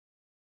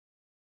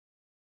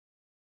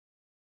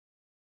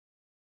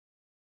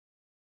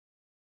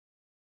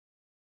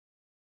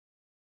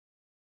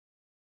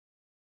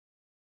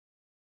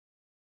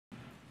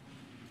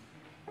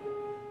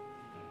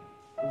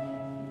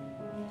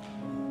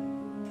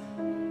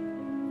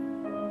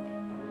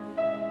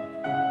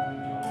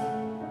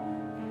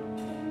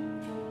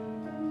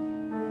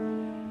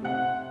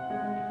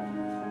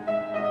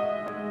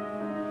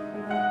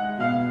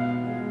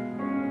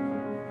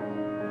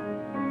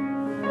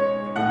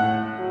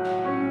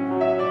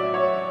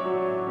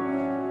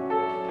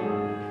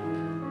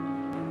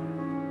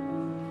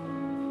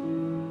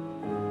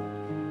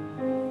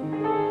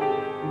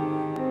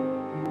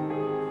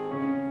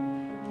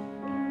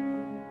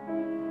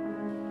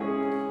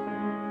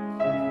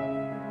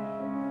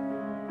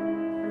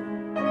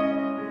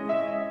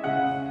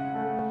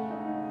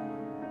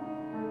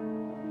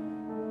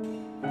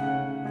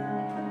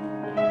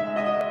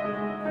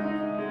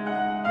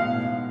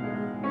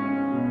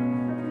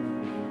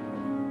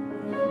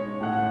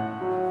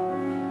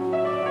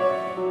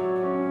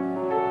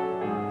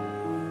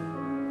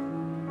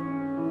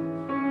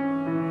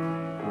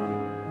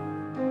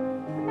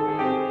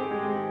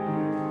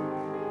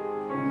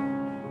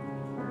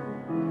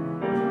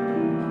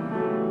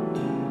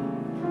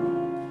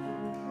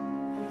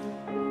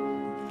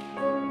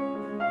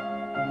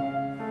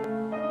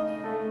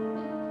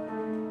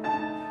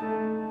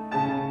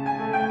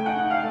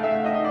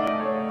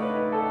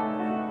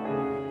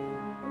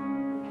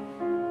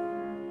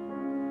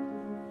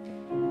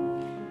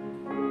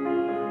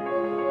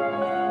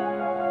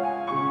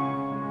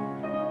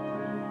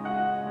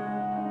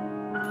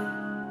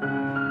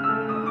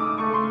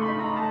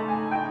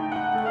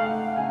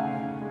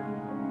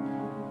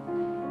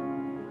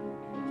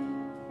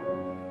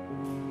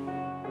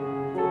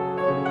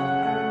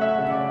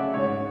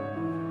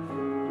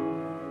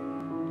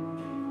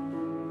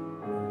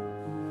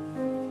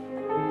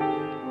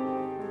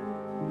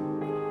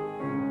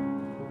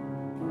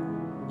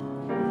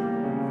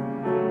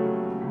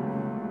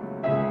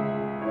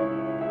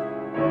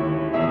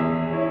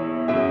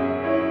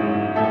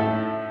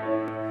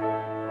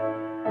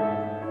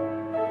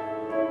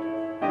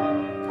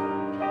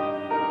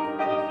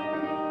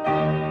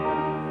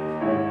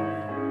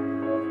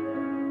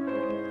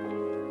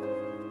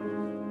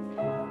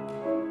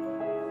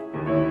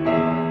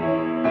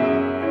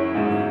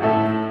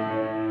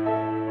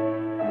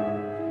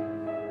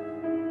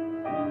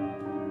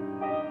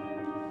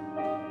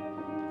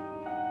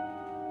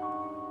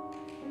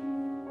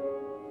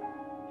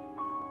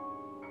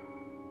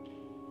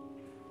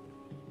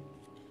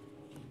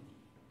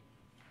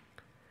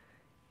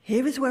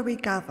Here is where we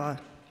gather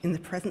in the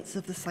presence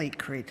of the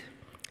sacred.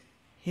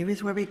 Here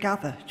is where we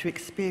gather to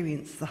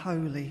experience the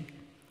holy.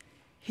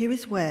 Here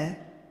is where,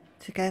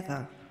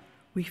 together,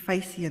 we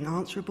face the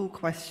unanswerable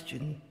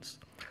questions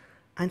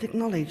and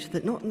acknowledge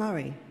that not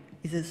knowing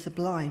is as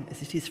sublime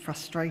as it is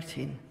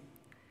frustrating.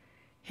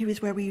 Here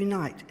is where we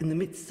unite in the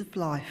midst of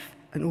life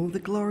and all the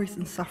glories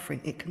and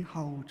suffering it can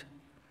hold,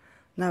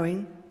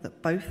 knowing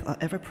that both are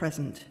ever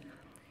present.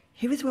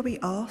 Here is where we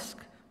ask,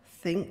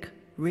 think,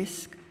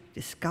 risk,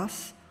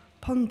 discuss,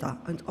 ponder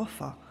and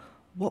offer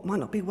what might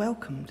not be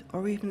welcomed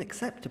or even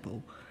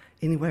acceptable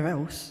anywhere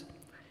else.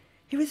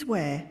 Here is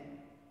where,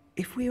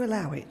 if we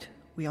allow it,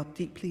 we are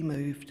deeply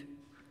moved.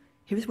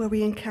 Here is where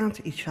we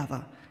encounter each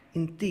other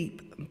in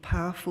deep and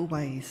powerful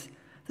ways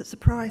that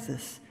surprise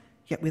us,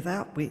 yet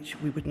without which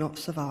we would not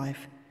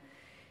survive.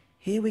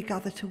 Here we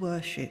gather to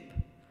worship,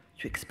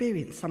 to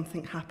experience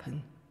something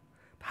happen,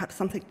 perhaps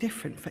something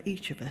different for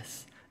each of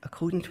us,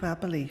 according to our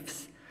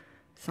beliefs,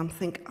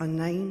 something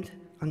unnamed,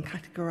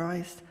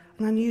 uncategorized,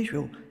 and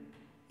unusual,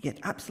 yet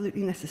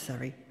absolutely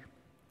necessary.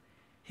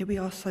 Here we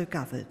are so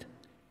gathered,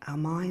 our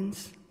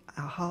minds,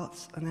 our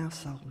hearts, and our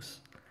souls.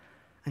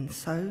 And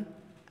so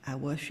our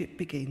worship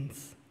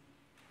begins.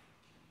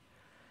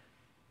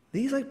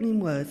 These opening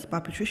words by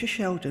Patricia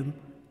Sheldon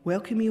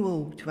welcome you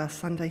all to our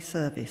Sunday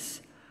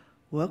service.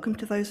 Welcome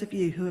to those of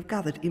you who have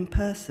gathered in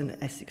person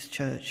at Essex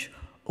Church,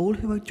 all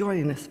who are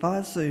joining us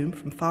via Zoom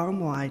from far and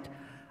wide,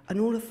 and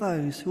all of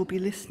those who will be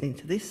listening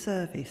to this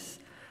service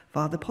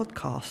via the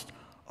podcast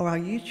or our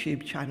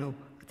YouTube channel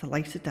at a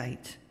later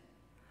date.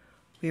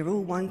 We are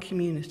all one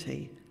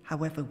community,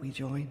 however we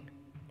join.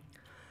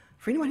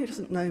 For anyone who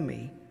doesn't know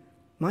me,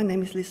 my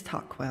name is Liz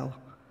Tuckwell,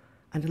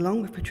 and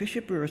along with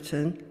Patricia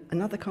Brewerton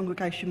and other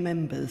congregation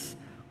members,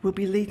 we'll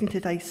be leading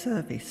today's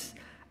service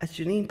as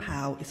Jeannene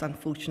Powell is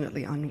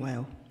unfortunately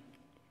unwell.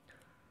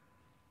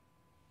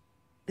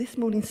 This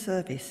morning's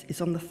service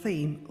is on the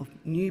theme of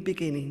new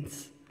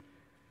beginnings.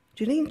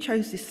 Jeannene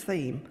chose this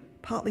theme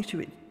partly to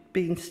it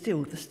being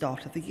still the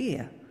start of the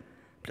year,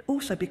 but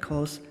also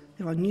because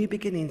there are new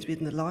beginnings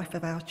within the life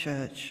of our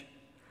church,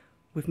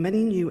 with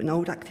many new and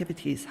old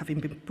activities having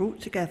been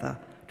brought together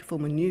to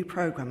form a new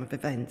programme of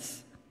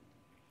events.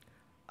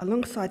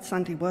 Alongside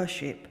Sunday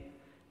worship,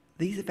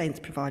 these events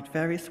provide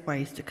various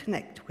ways to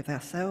connect with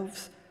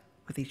ourselves,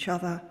 with each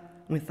other,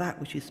 and with that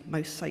which is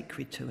most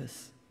sacred to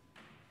us.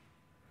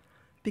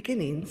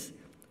 Beginnings,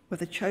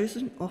 whether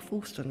chosen or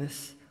forced on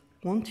us,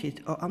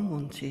 wanted or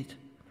unwanted,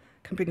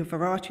 can bring a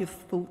variety of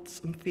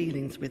thoughts and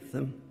feelings with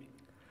them,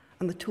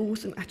 and the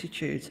tools and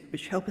attitudes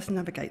which help us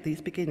navigate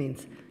these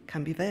beginnings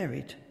can be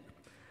varied.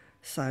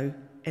 So,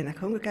 in our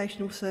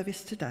congregational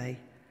service today,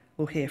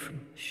 we'll hear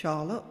from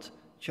Charlotte,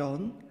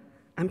 John,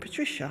 and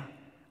Patricia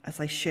as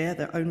they share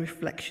their own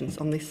reflections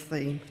on this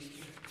theme.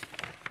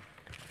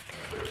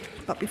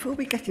 But before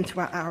we get into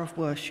our hour of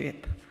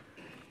worship,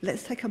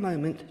 let's take a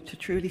moment to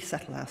truly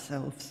settle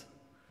ourselves,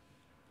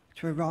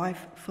 to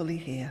arrive fully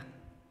here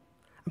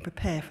and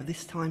prepare for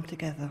this time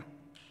together.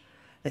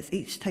 Let's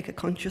each take a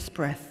conscious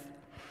breath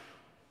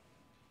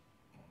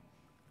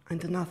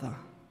and another.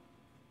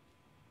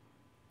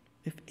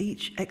 With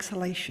each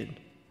exhalation,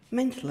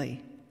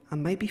 mentally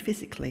and maybe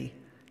physically,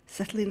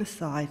 settling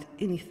aside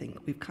anything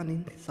we've come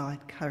inside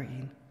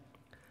carrying.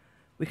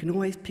 We can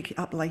always pick it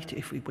up later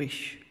if we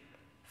wish.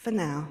 For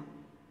now,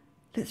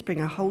 let's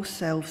bring our whole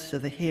selves to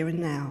the here and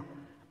now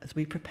as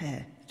we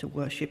prepare to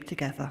worship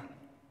together.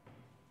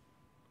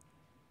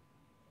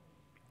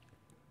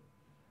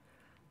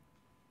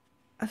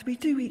 As we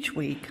do each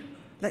week,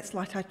 let's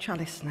light our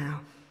chalice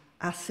now,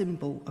 our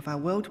symbol of our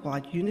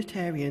worldwide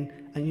Unitarian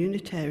and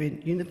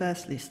Unitarian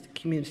Universalist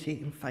community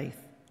in faith.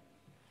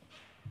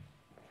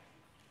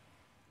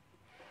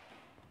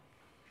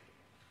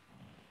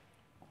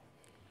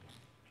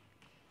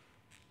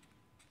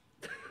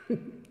 No,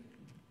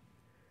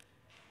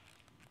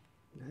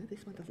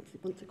 this one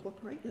doesn't want to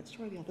cooperate. Let's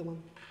try the other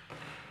one.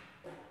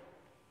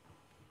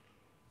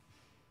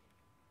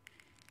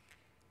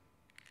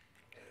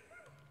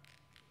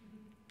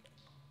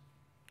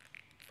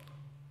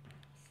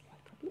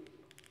 Slight problem.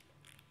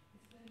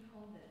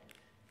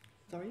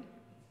 Sorry?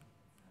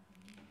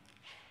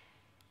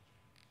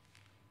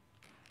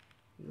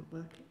 Not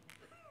working.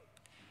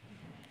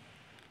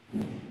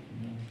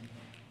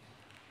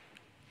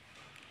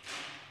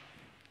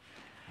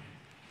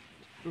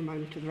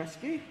 Ramona to the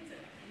rescue.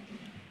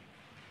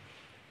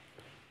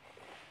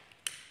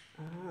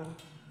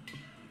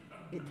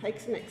 It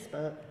takes an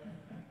expert.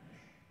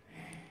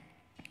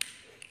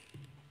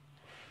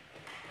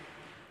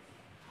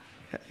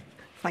 Okay.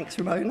 Thanks,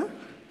 Ramona.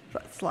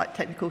 That slight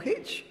technical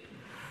hitch.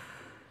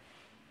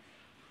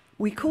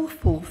 We call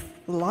forth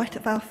the light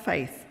of our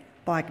faith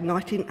by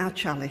igniting our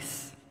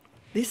chalice.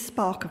 This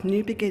spark of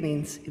new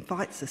beginnings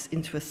invites us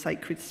into a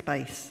sacred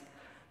space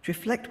to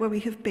reflect where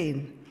we have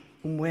been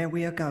and where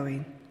we are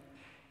going,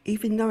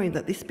 even knowing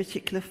that this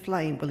particular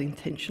flame will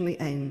intentionally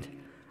end,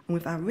 and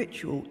with our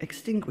ritual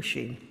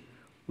extinguishing,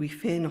 we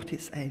fear not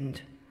its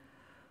end.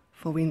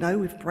 For we know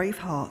with brave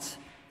hearts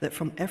that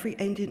from every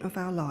ending of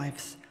our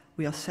lives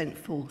we are sent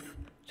forth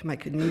to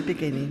make a new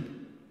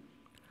beginning.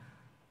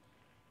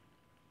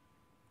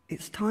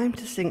 It's time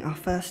to sing our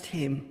first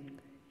hymn,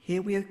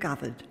 Here We Are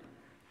Gathered,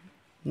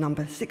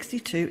 number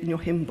 62 in your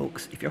hymn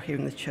books if you're here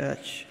in the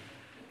church.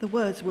 The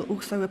words will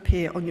also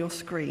appear on your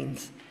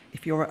screens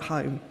if you're at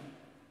home.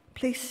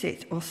 Please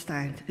sit or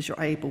stand as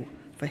you're able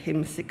for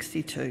hymn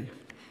 62.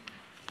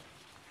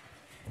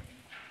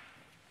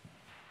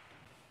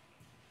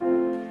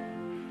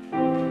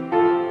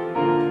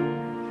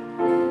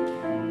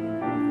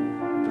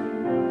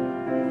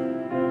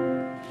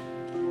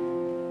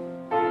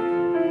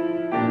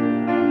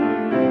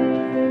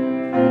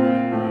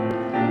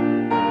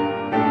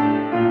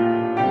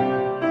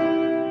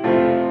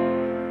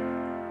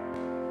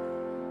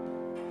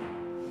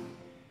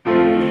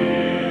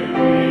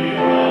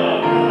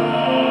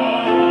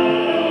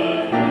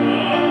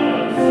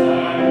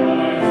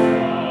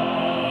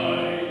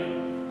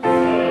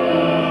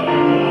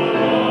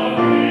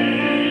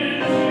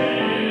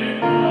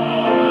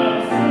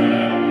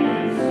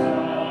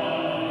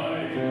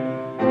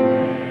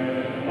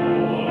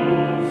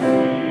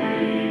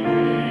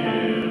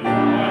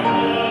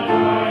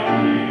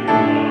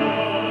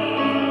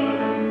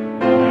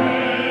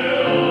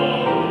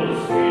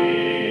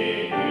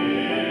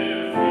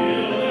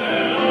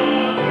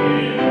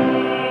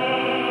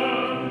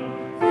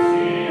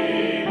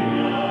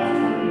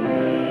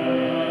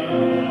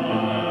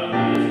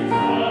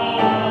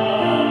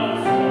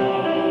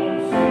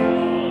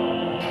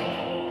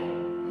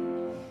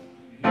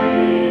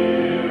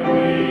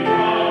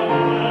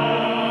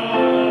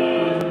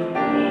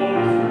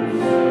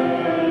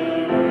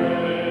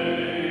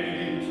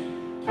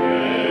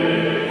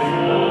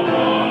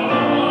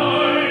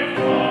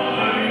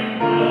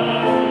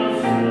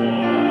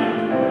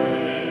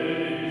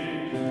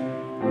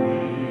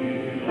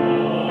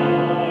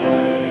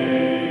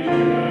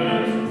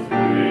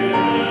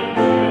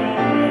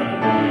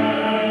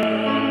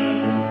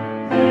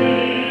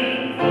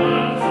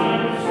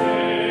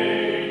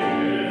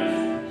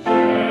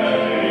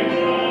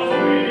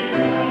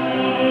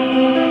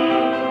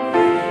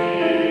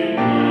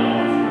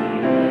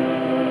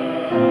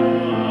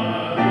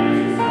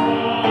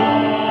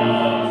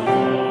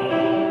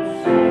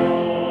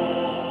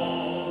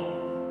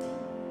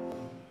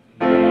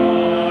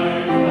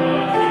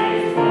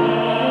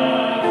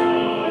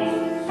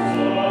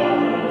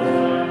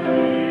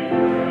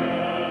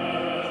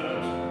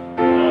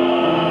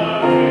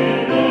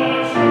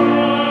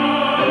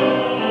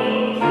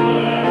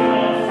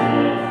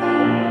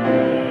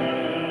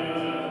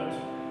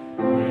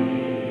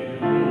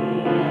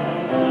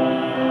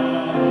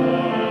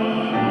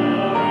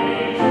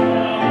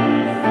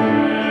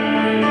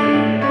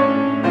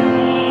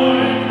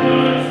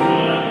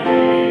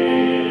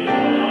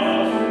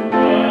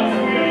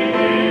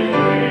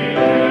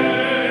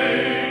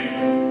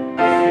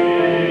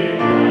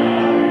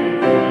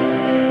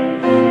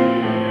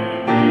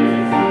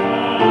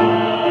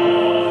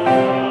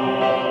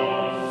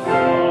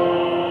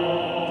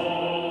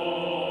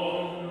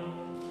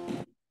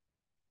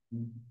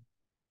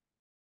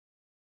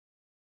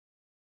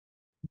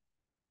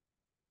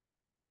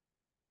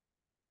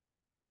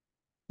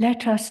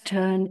 Let us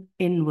turn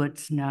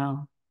inwards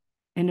now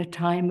in a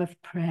time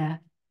of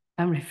prayer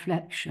and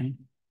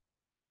reflection.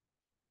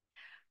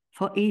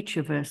 For each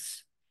of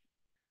us,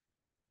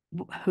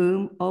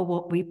 whom or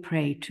what we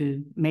pray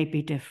to may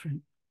be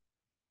different,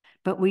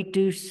 but we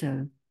do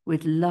so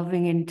with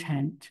loving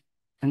intent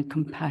and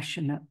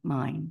compassionate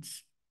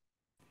minds.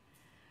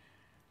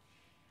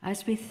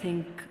 As we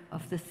think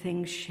of the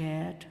things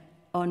shared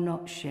or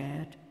not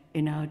shared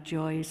in our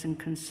joys and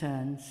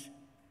concerns,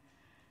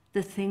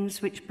 the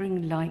things which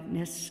bring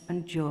lightness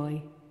and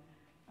joy,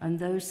 and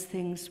those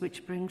things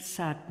which bring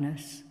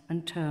sadness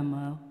and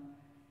turmoil,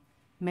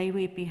 may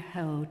we be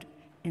held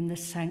in the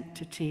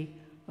sanctity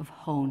of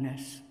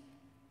wholeness.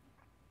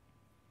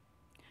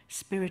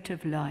 Spirit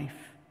of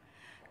life,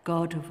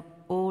 God of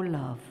all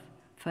love,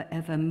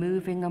 forever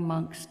moving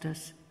amongst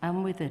us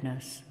and within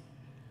us,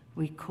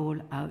 we call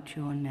out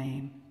your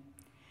name.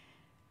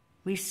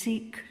 We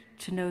seek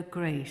to know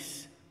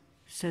grace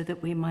so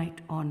that we might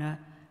honor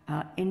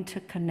our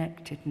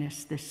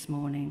interconnectedness this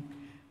morning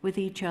with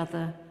each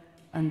other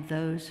and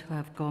those who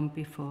have gone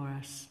before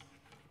us.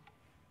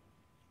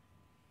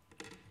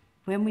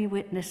 When we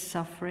witness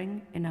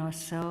suffering in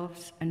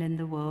ourselves and in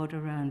the world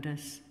around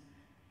us,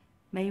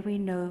 may we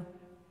know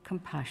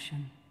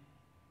compassion.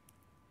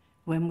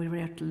 When we're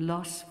at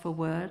loss for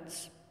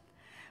words,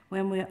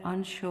 when we're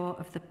unsure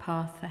of the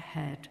path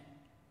ahead,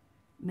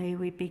 may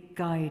we be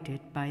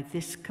guided by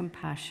this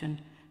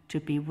compassion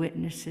to be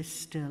witnesses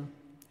still,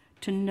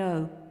 to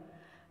know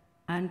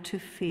and to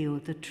feel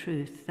the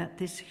truth that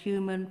this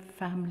human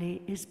family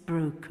is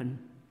broken,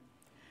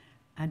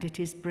 and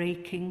it is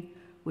breaking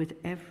with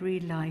every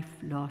life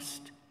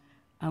lost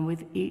and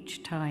with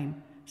each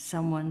time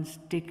someone's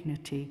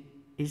dignity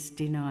is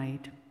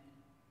denied.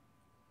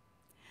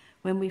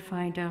 When we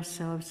find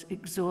ourselves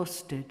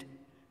exhausted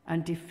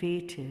and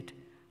defeated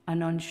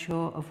and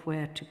unsure of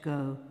where to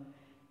go,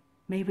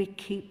 may we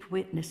keep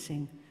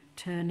witnessing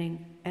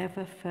turning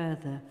ever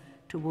further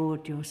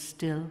toward your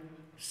still,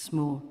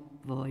 small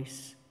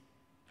voice.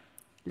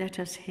 Let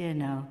us here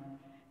now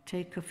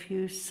take a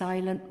few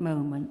silent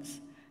moments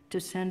to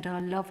send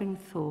our loving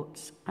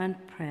thoughts and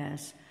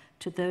prayers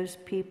to those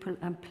people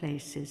and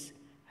places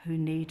who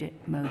need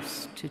it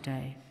most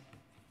today.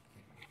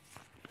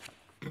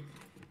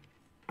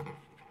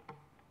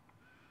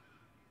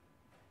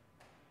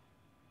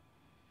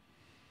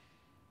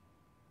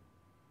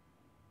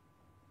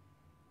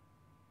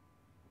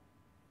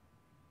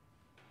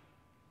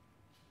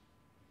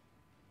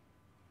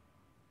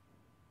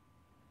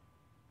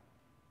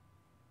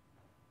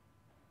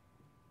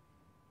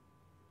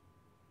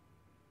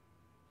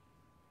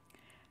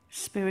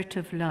 Spirit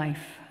of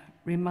life,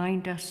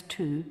 remind us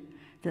too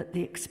that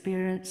the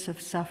experience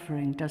of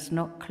suffering does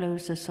not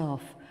close us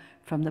off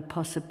from the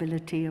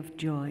possibility of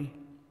joy.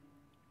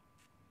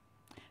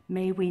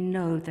 May we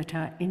know that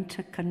our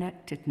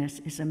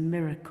interconnectedness is a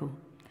miracle,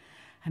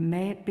 and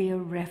may it be a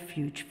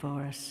refuge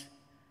for us,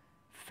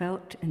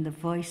 felt in the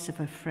voice of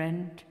a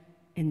friend,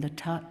 in the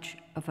touch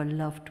of a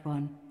loved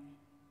one,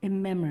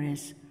 in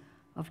memories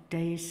of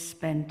days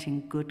spent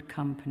in good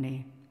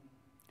company.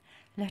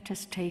 Let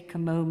us take a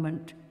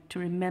moment to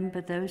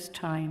remember those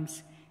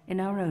times in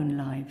our own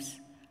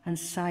lives and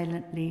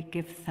silently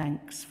give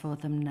thanks for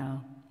them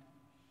now.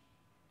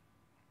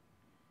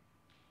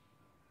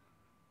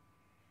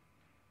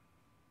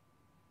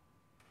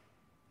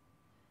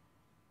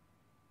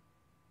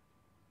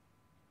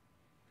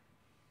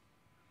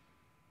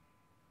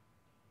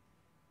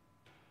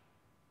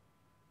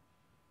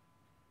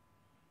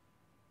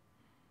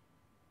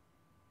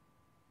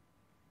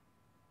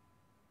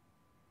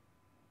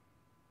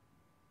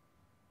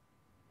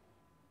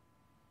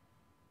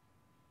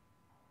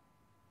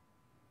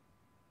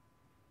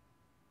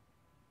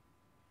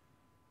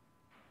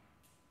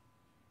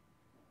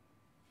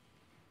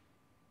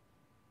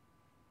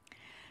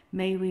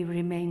 May we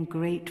remain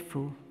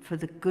grateful for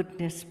the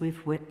goodness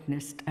we've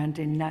witnessed and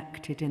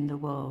enacted in the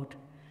world,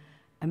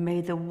 and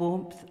may the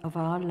warmth of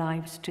our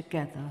lives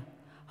together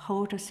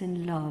hold us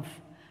in love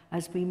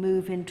as we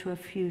move into a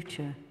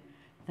future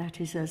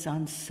that is as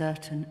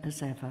uncertain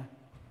as ever.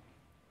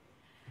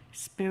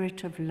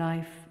 Spirit of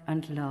life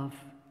and love,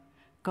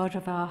 God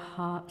of our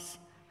hearts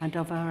and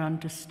of our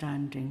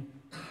understanding,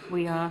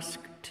 we ask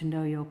to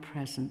know your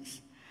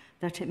presence,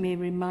 that it may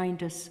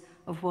remind us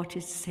of what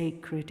is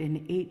sacred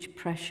in each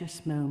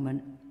precious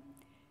moment,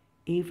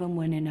 even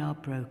when in our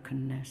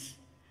brokenness.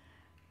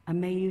 And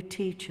may you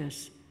teach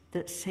us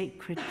that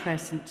sacred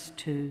presence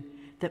too,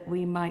 that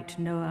we might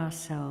know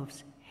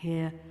ourselves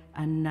here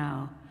and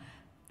now,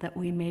 that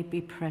we may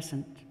be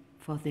present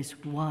for this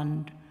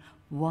one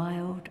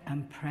wild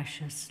and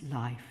precious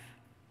life.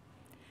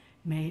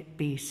 May it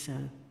be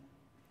so.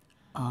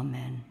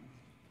 Amen.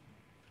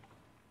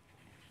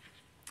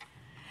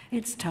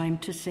 It's time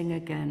to sing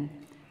again.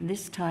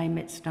 This time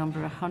it's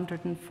number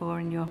 104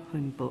 in your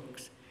hymn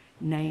books,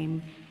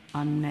 Name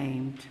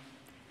Unnamed.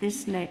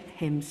 This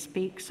hymn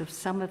speaks of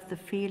some of the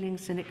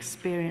feelings and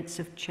experience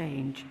of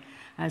change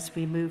as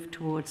we move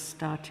towards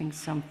starting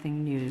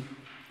something new.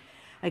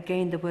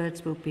 Again, the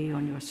words will be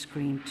on your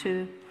screen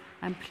too,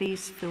 and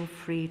please feel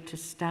free to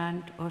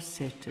stand or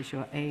sit as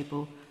you're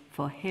able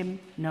for hymn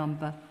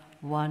number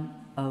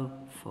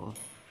 104.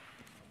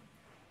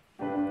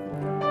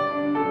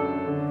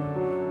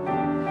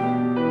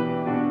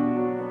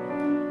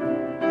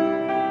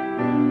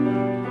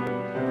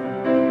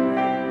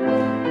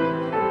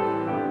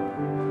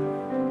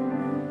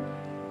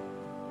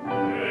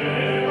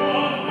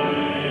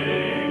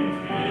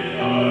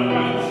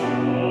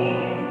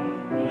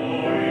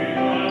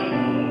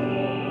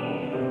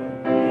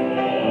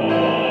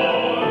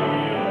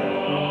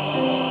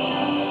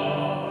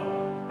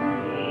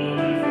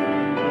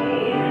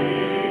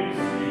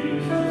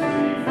 Jesus.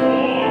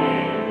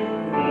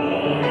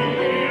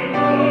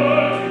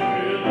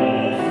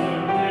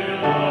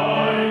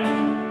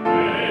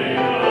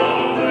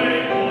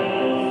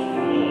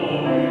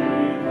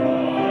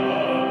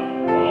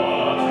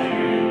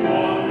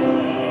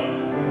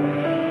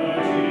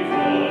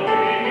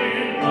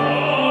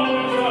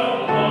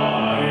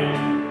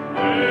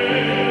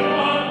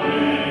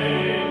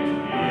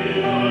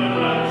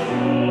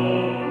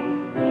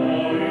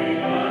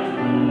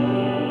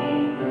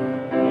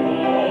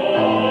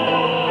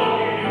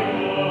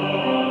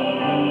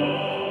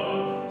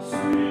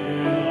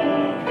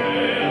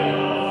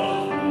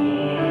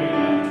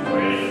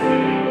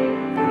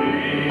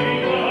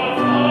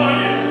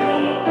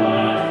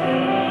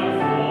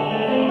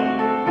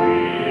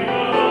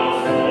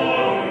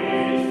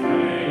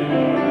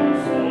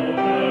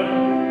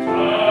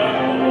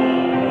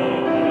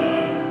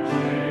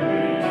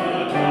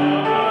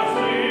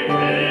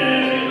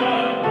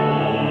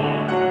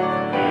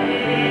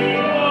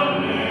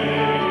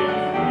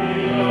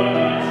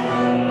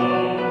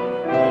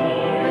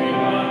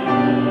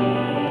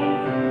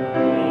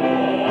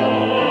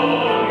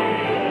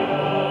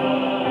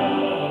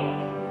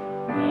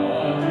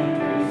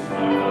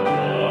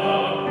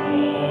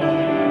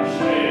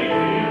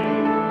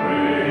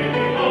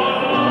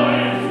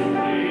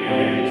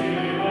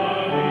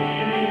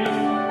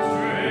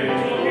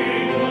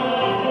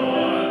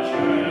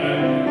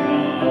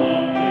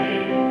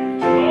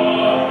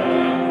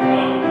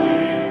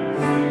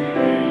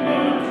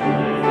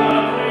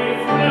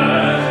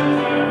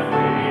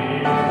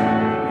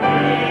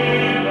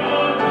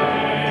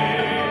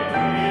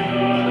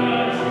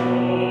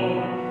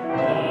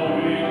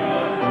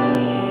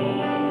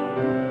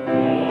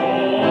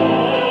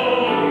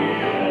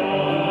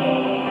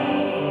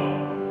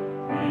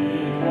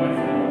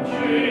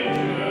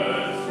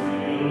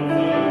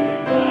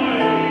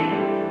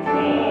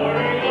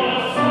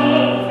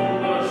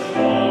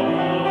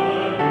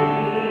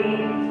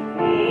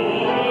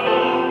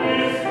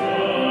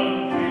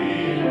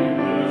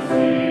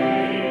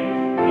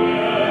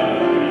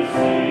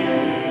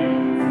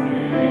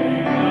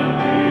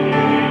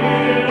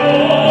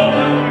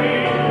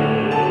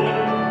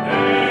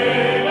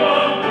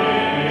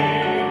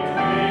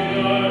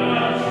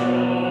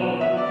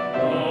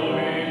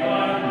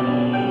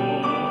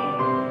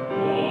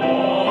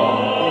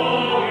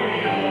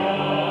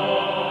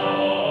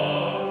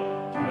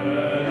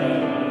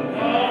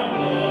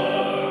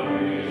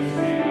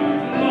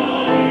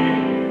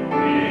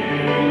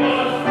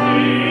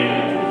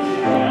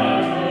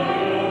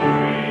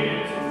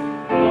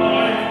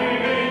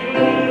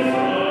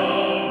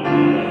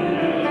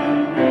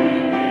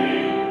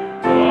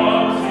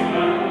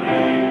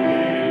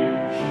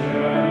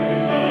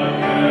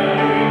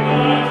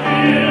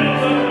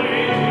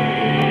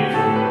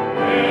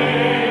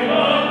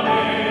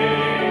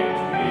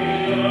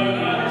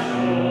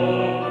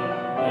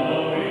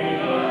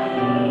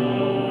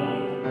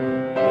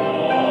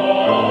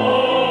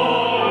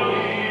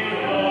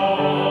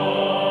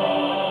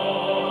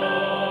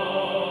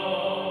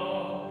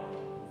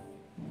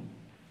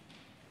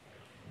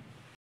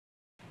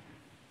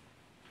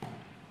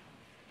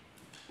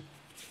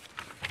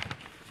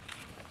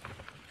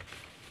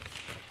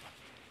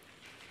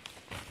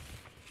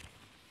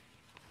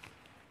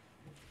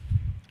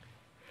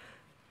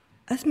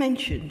 As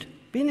mentioned,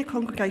 being a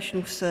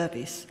congregational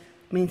service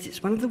means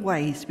it's one of the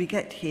ways we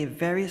get to hear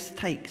various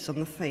takes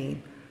on the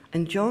theme,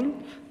 and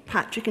John,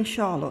 Patrick and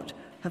Charlotte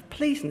have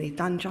pleasingly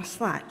done just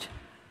that.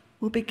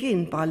 We'll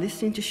begin by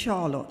listening to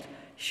Charlotte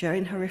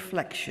sharing her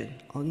reflection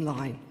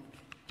online.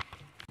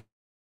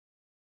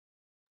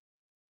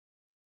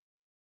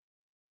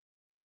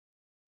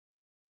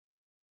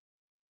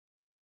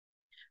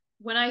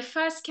 When I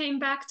first came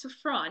back to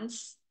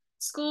France,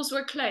 schools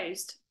were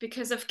closed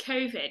because of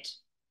COVID,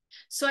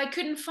 so I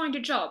couldn't find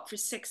a job for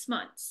 6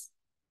 months.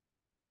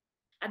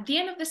 At the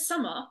end of the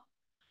summer,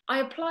 I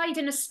applied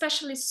in a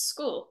specialist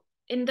school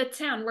in the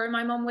town where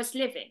my mom was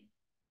living,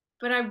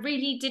 but I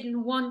really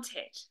didn't want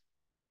it.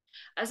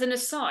 As an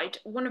aside,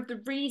 one of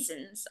the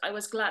reasons I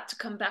was glad to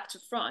come back to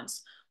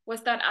France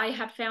was that I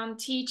had found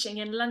teaching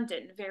in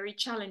London very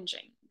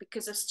challenging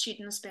because of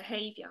students'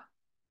 behavior.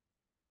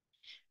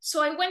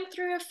 So I went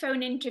through a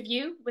phone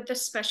interview with the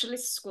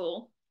specialist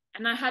school,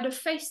 and I had a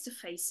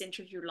face-to-face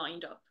interview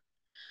lined up.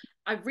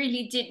 I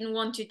really didn't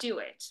want to do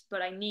it,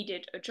 but I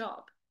needed a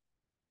job.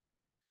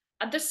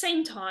 At the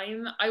same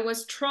time, I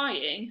was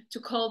trying to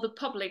call the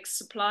public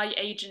supply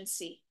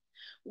agency.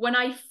 When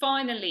I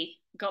finally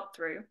got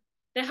through,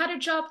 they had a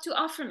job to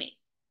offer me.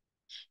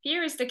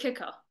 Here is the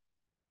kicker.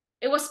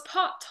 It was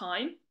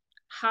part-time,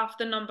 half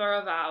the number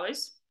of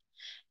hours,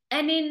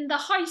 and in the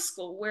high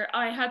school where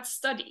I had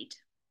studied.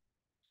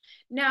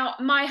 Now,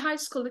 my high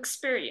school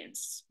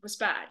experience was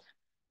bad.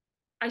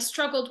 I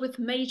struggled with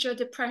major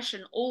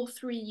depression all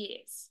 3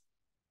 years.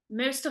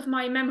 Most of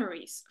my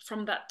memories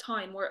from that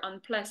time were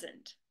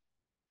unpleasant.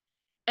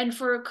 And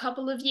for a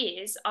couple of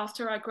years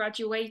after I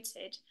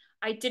graduated,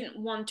 I didn't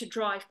want to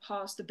drive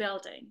past the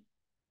building.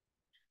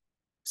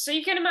 So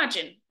you can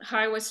imagine how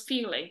I was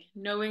feeling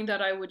knowing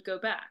that I would go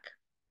back.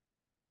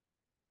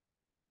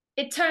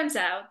 It turns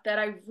out that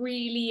I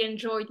really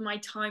enjoyed my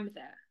time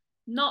there.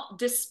 Not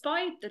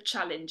despite the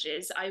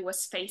challenges I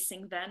was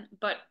facing then,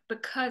 but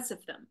because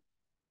of them.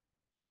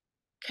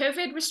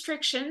 COVID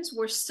restrictions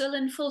were still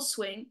in full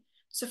swing,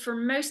 so for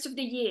most of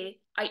the year,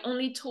 I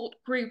only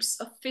taught groups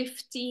of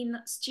 15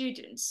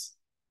 students.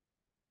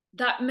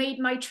 That made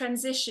my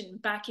transition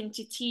back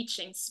into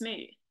teaching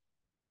smooth.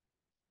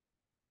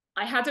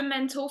 I had a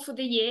mentor for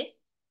the year,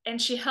 and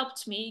she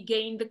helped me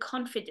gain the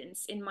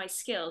confidence in my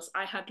skills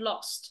I had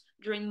lost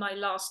during my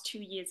last 2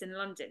 years in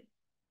London.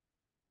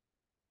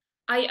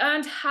 I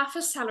earned half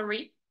a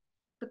salary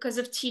because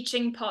of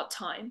teaching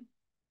part-time,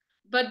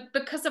 but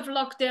because of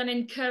lockdown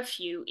and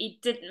curfew,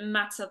 it didn't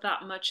matter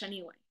that much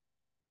anyway.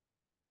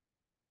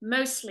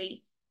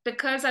 Mostly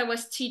because I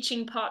was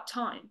teaching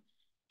part-time,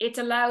 it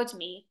allowed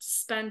me to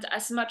spend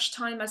as much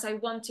time as I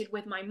wanted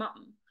with my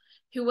mum,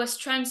 who was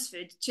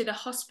transferred to the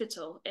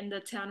hospital in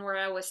the town where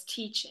I was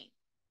teaching.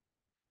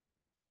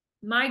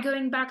 My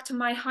going back to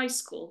my high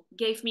school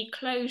gave me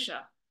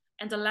closure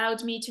and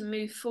allowed me to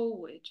move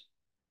forward.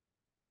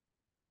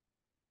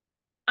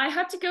 I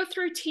had to go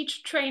through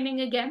teacher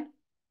training again.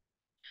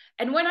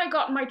 And when I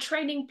got my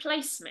training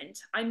placement,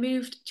 I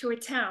moved to a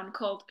town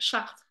called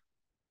Chartres.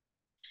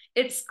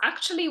 It's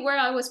actually where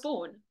I was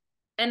born,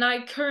 and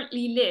I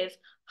currently live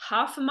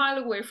half a mile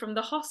away from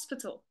the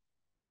hospital.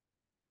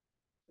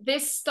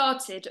 This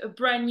started a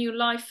brand new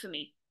life for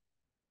me.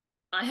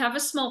 I have a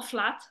small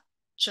flat,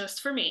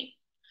 just for me.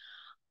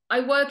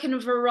 I work in a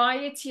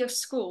variety of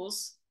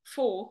schools,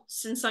 4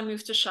 since I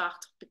moved to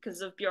Chartres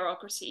because of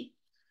bureaucracy.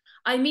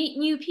 I meet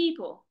new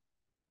people.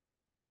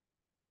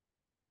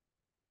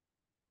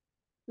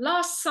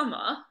 Last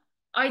summer,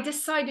 I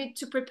decided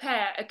to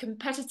prepare a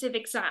competitive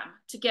exam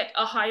to get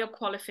a higher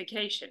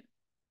qualification.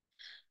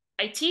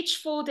 I teach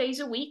 4 days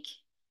a week,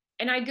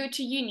 and I go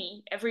to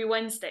uni every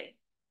Wednesday.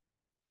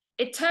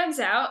 It turns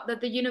out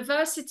that the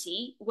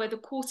university where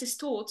the course is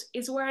taught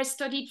is where I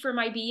studied for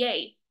my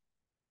BA,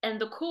 and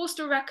the course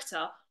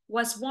director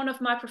was one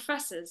of my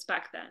professors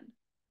back then.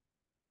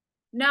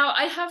 Now,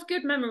 I have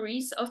good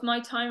memories of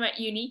my time at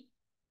uni.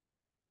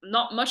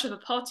 Not much of a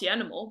party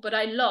animal, but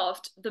I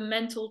loved the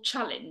mental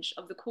challenge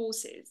of the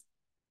courses.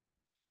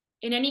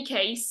 In any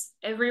case,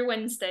 every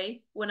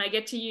Wednesday when I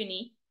get to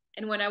uni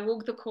and when I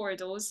walk the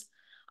corridors,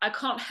 I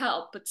can't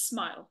help but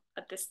smile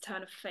at this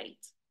turn of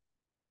fate.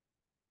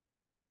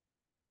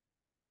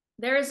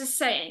 There is a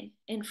saying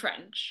in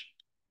French,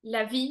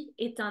 La vie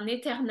est un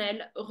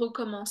éternel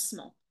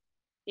recommencement.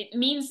 It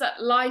means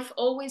that life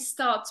always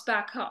starts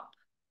back up.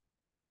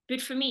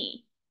 But for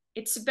me,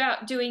 it's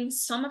about doing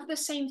some of the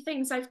same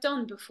things I've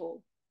done before.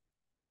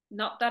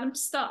 Not that I'm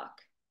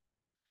stuck,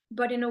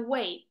 but in a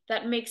way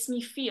that makes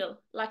me feel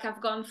like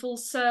I've gone full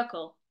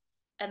circle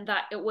and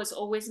that it was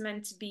always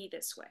meant to be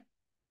this way.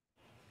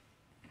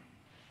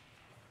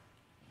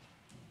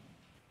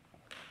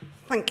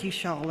 Thank you,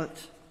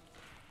 Charlotte.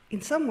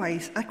 In some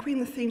ways, echoing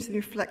the themes of the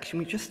reflection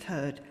we just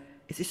heard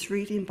is this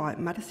reading by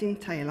Madison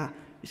Taylor,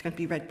 which is going to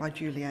be read by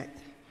Juliet.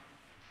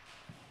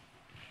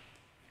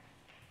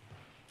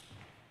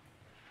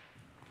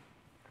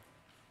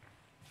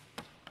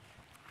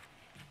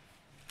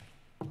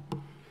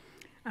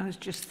 I was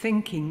just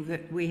thinking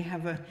that we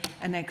have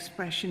an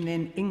expression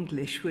in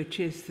English which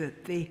is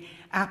that the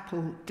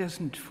apple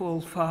doesn't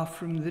fall far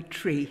from the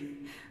tree,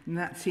 and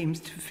that seems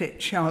to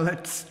fit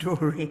Charlotte's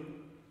story.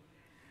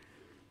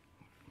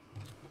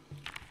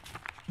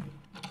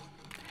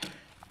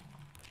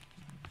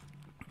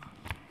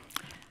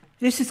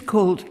 This is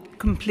called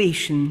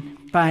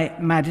Completion by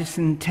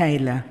Madison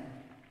Taylor.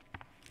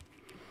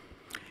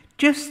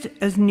 Just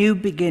as new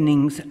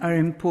beginnings are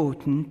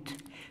important,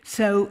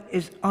 so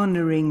is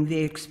honouring the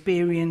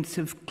experience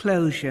of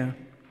closure.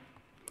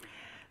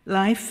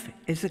 Life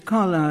is a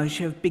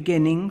collage of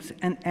beginnings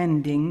and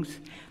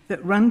endings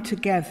that run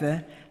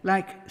together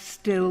like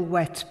still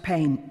wet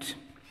paint.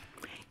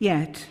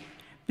 Yet,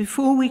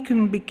 before we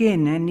can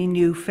begin any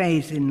new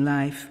phase in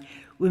life,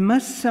 we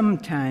must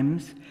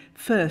sometimes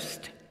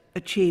first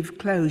achieve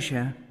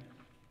closure.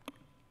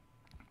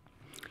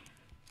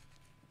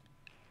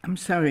 I'm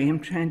sorry, I'm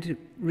trying to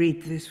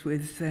read this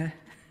with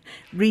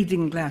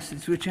reading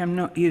glasses, which I'm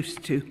not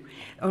used to.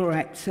 All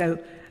right, so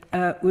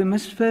we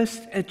must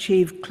first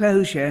achieve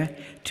closure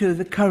to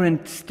the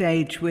current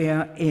stage we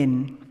are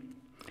in.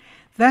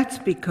 That's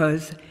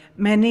because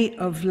many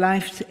of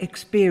life's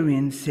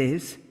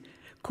experiences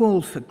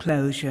call for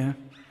closure.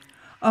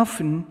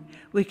 Often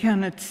we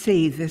cannot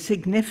see the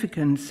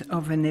significance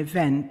of an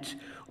event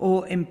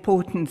or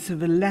importance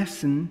of a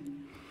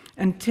lesson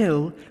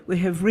until we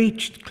have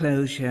reached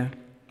closure.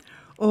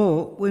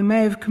 Or we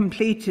may have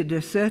completed a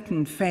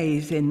certain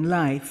phase in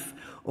life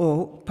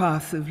or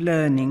path of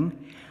learning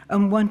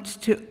and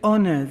want to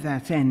honour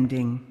that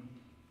ending.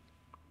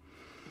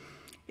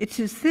 It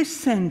is this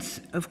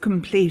sense of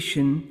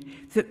completion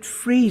that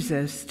frees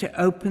us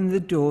to open the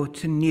door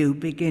to new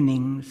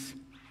beginnings.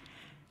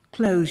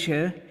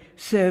 Closure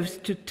serves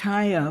to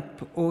tie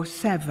up or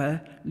sever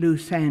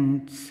loose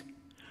ends,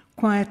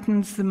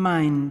 quietens the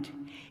mind,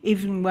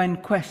 even when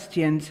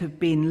questions have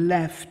been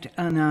left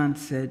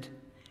unanswered,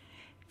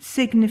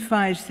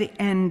 signifies the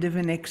end of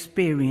an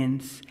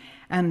experience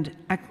and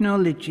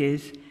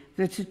acknowledges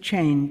that a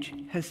change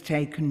has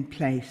taken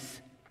place.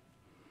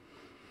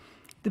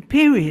 The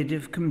period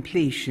of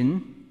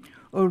completion,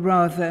 or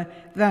rather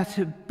that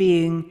of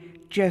being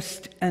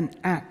just an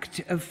act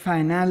of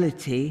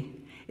finality,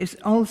 is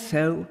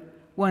also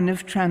one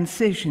of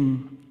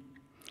transition.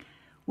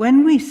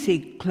 When we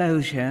seek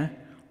closure,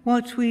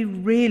 what we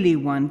really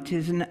want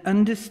is an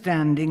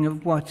understanding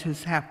of what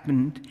has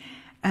happened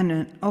and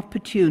an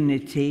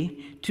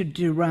opportunity to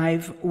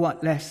derive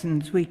what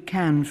lessons we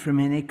can from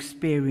an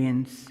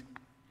experience.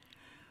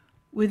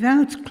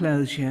 Without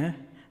closure,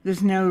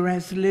 there's no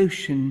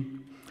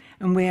resolution,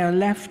 and we are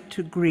left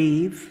to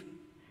grieve,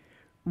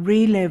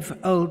 relive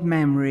old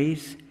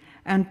memories,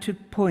 and to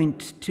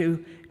point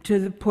to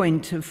the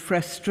point of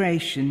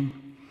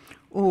frustration,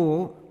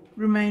 or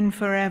remain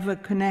forever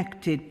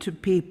connected to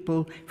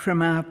people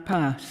from our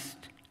past.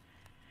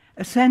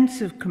 A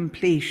sense of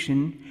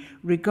completion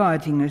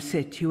regarding a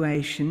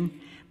situation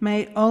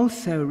may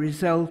also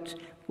result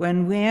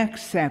when we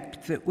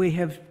accept that we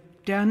have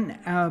done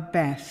our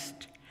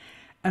best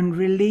and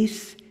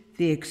release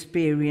the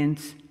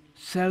experience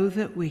so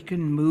that we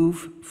can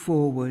move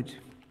forward.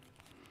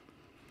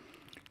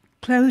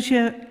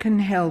 Closure can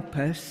help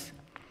us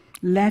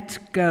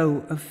let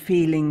go of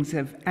feelings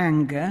of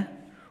anger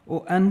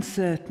or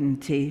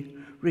uncertainty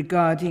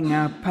regarding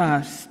our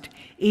past,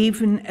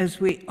 even as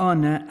we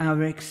honour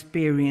our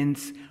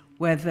experience,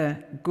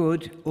 whether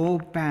good or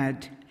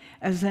bad,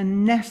 as a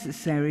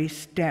necessary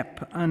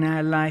step on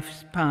our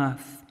life's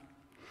path.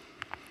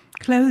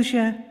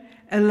 Closure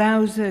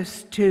allows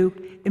us to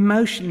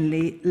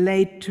emotionally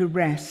lay to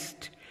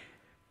rest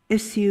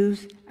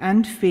issues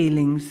and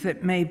feelings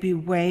that may be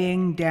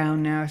weighing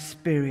down our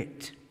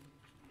spirit.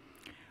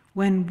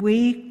 When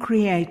we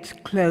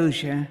create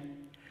closure,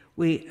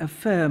 we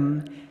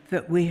affirm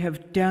that we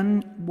have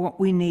done what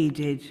we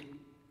needed.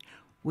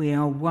 We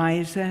are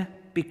wiser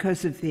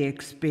because of the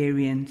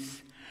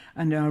experience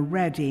and are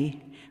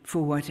ready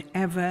for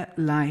whatever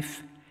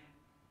life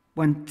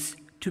wants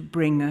to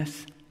bring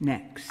us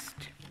next.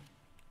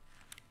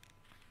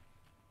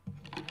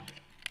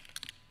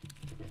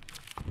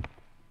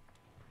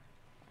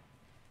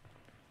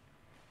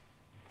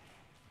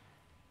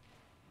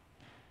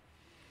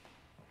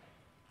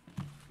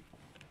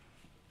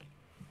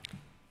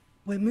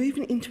 We're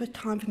moving into a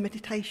time of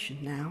meditation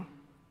now,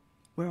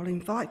 where I'll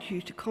invite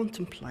you to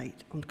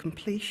contemplate on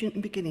completion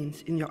and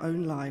beginnings in your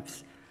own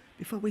lives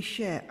before we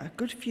share a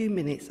good few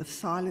minutes of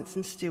silence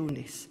and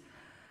stillness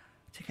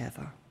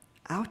together.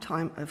 Our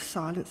time of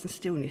silence and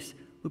stillness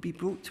will be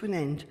brought to an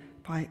end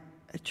by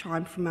a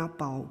chime from our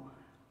bowl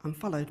and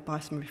followed by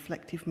some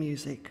reflective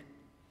music.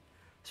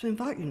 So I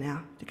invite you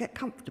now to get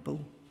comfortable,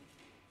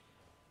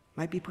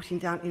 maybe putting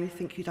down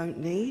anything you don't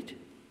need,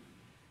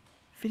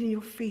 feeling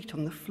your feet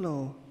on the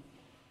floor,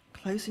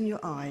 closing your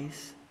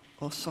eyes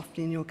or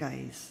softening your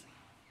gaze.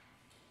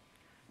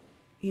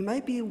 You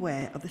may be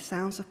aware of the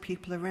sounds of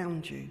people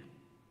around you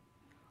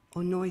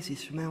or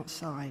noises from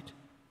outside,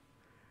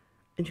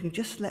 and you can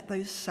just let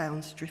those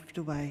sounds drift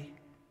away,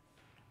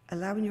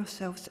 allowing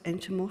yourselves to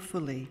enter more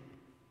fully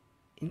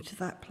into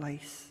that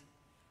place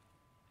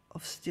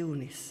of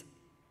stillness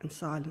and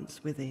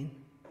silence within.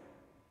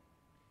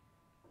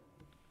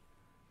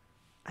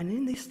 And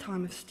in this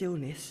time of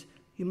stillness,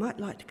 you might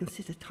like to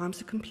consider times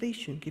of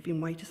completion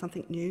giving way to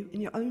something new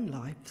in your own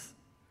lives.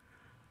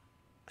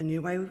 A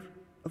new way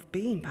of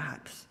being,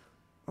 perhaps,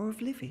 or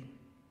of living.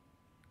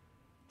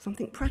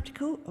 Something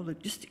practical or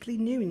logistically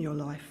new in your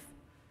life,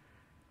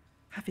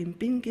 having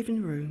been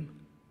given room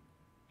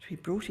to be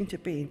brought into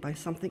being by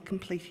something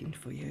completing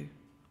for you.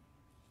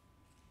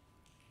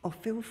 Or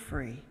feel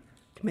free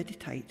to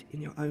meditate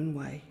in your own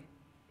way.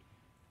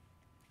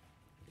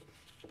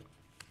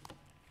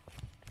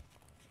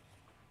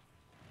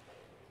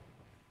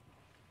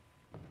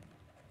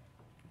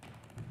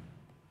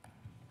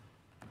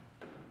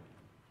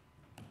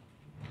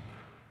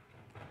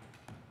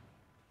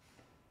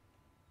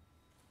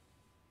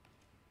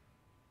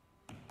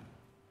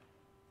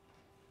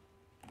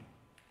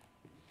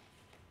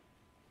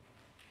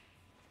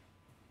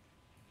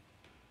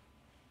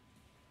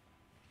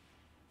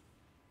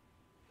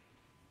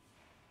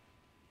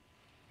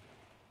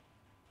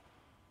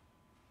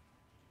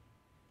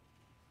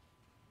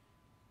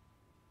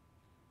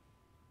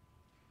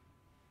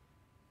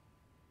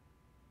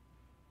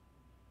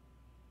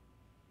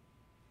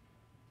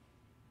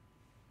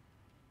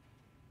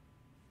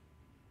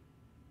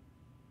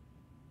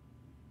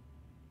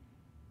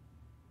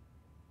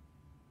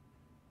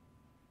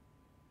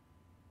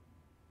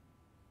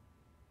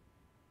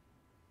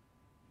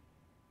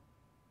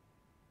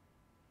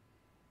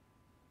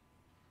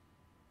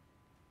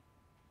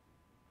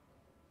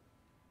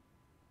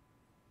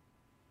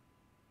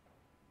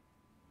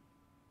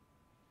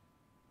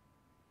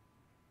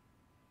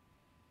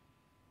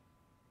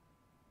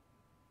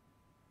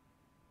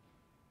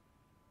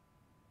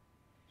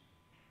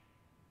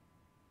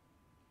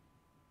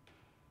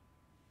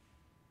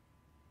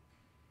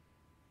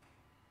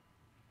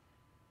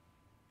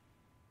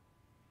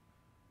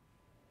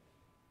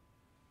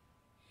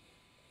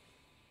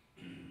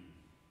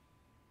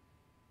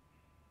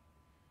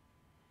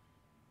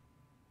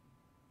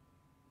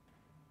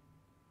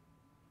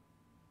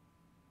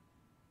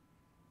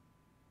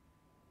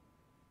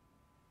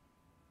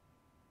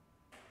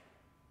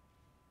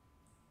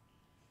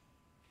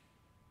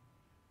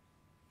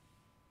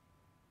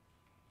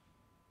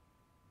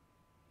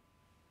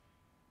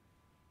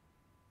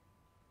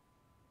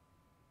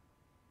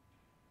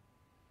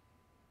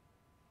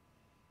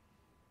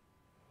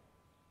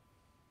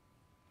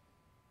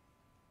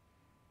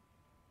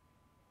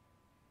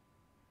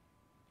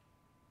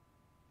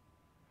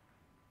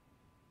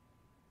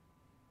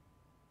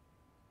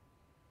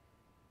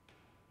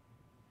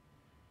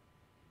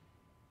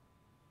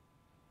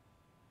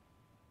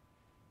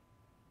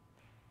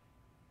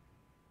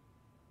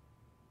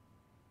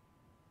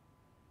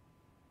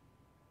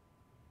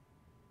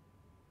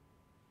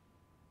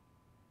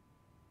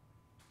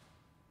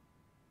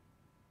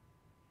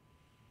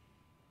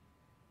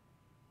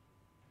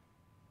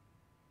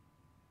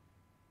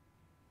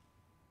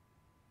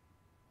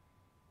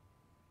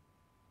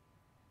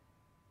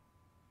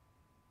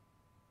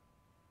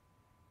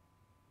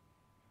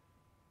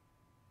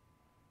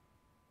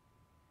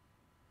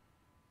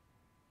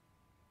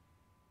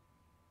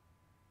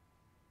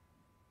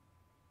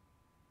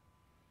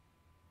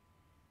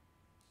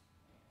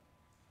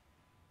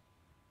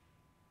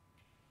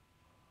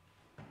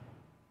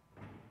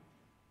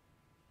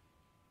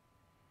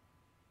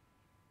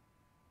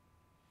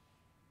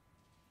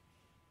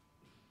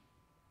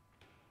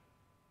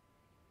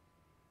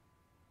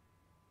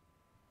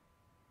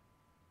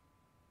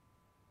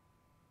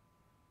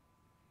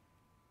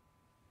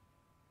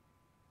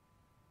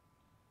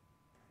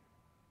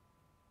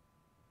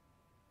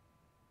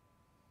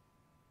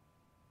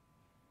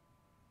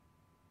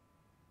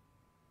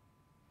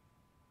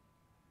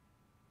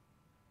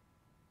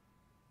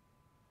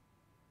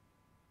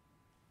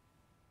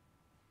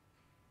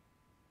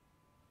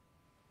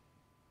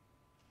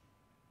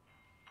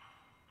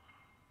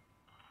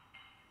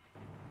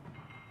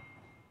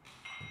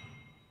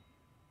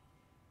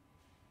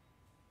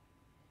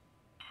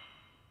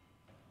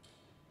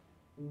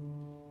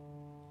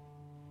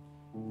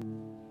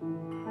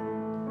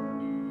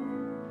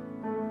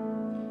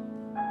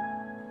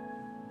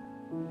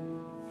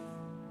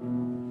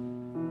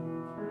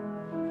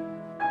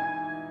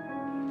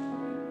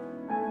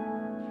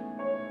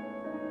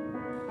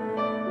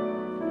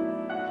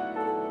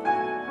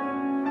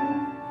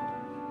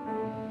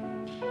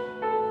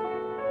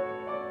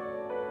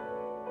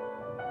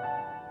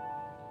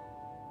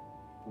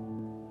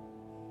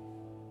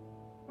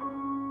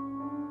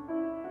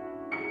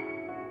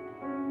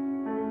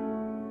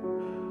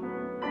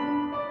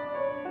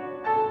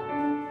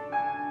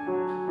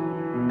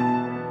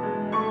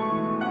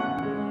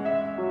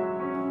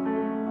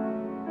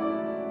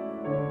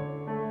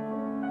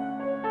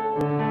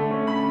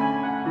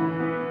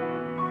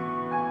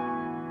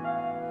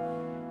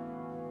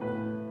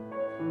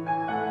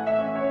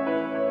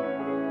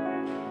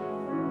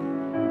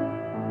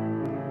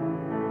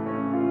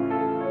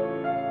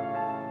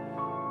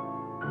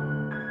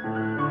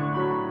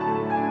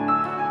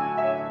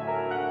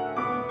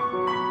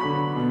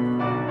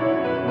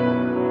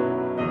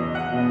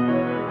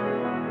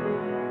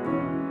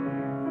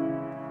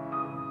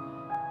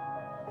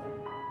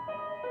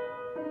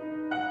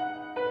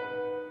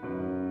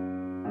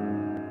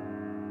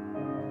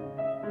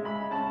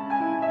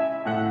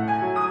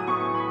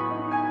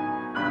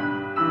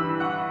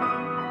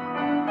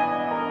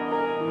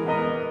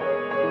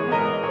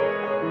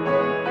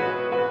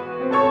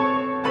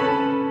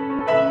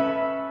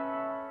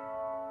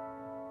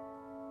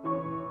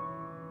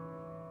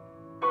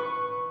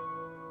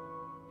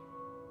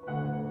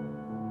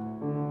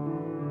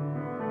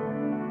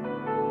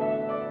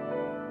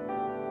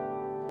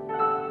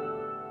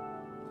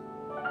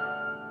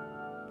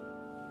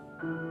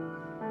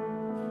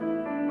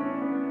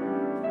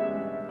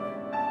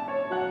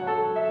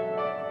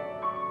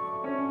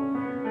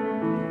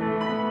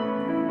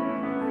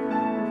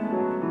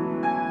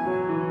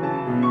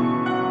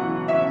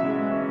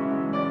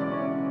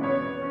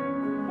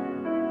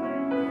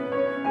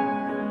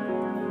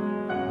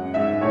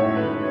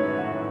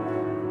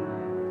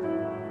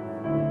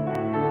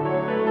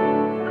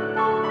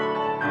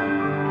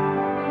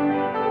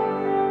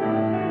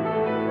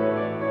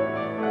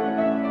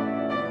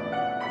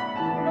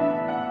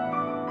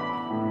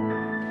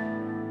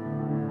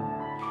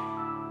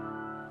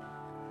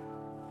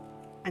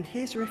 And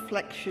here's a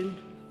reflection,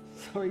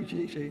 sorry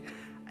Gigi,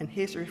 and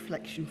here's a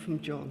reflection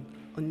from John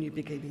on new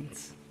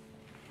beginnings.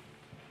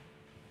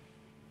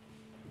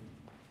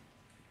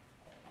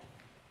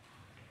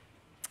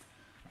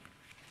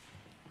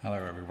 Hello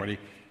everybody.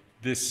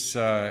 This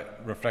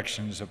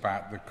reflection is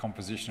about the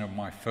composition of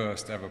my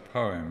first ever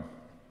poem.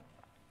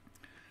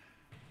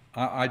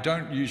 I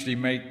don't usually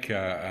make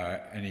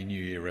any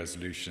New Year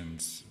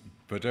resolutions,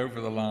 but over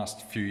the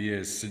last few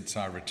years since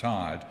I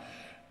retired,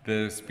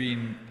 there's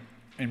been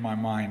in my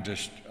mind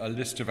a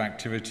list of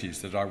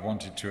activities that I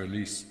wanted to at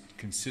least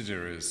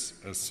consider as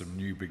some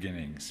new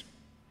beginnings.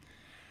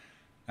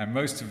 And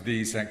most of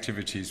these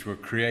activities were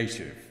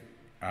creative,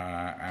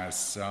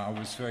 as I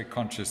was very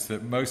conscious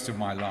that most of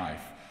my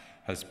life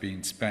has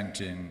been spent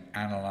in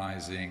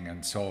analysing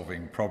and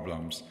solving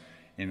problems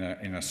in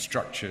a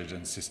structured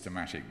and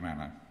systematic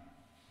manner.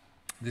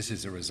 This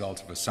is a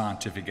result of a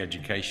scientific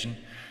education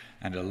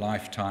and a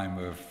lifetime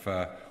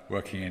of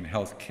working in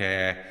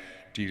healthcare,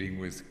 dealing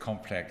with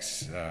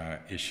complex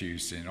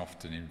issues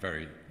often in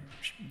very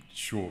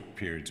short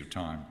periods of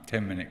time,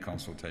 10-minute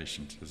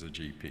consultations as a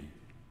GP.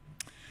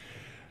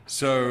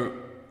 So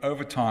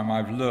over time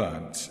I've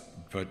learned,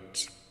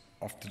 but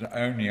often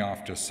only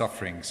after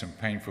suffering some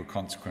painful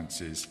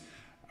consequences,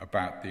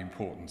 about the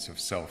importance of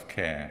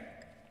self-care.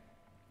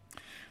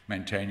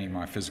 Maintaining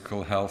my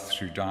physical health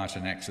through diet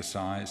and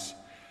exercise,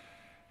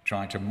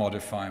 trying to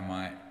modify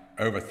my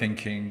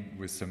overthinking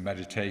with some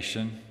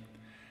meditation,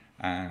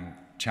 and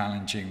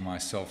challenging my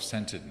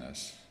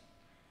self-centeredness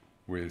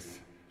with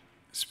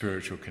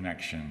spiritual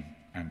connection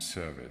and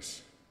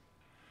service.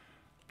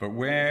 But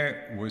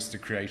where was the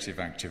creative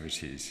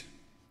activities?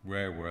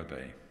 Where were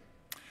they?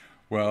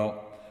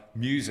 Well,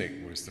 music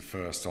was the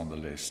first on the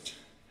list,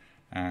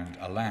 and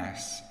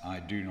alas, I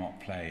do not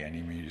play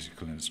any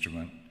musical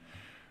instrument,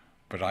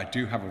 but I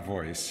do have a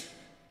voice,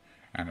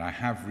 and I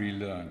have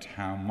relearned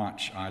how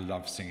much I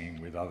love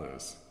singing with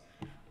others.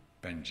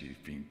 Benji's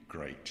been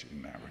great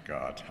in that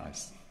regard.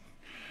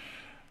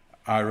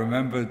 I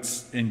remembered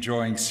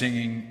enjoying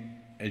singing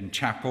in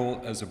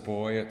chapel as a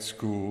boy at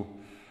school,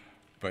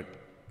 but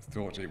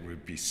thought it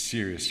would be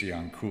seriously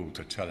uncool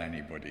to tell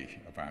anybody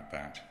about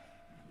that.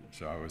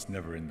 So I was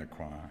never in the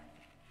choir.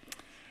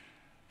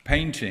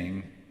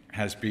 Painting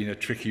has been a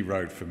tricky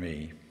road for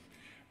me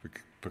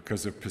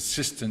because of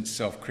persistent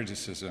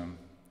self-criticism.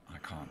 I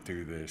can't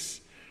do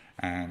this,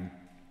 and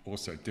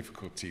also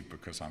difficulty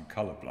because I'm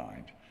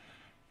colorblind.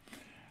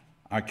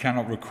 I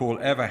cannot recall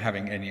ever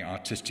having any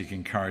artistic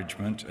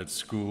encouragement at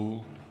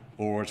school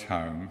or at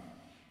home,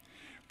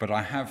 but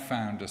I have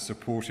found a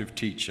supportive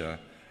teacher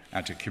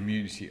at a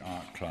community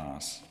art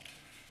class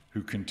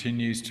who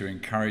continues to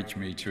encourage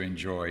me to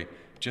enjoy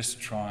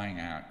just trying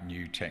out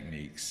new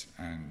techniques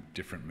and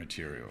different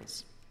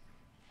materials.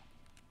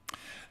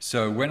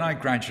 So when I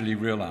gradually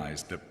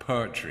realized that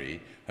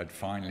poetry had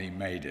finally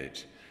made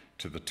it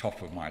to the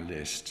top of my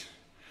list,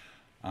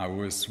 I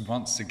was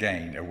once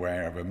again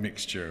aware of a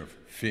mixture of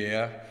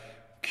fear,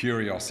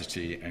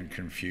 curiosity, and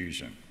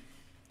confusion.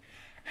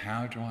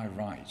 How do I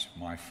write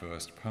my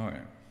first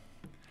poem?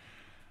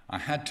 I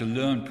had to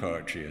learn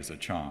poetry as a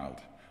child,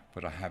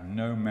 but I have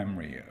no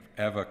memory of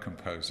ever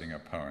composing a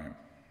poem.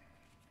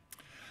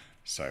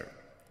 So,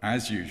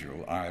 as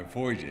usual, I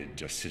avoided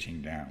just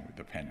sitting down with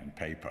the pen and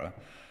paper.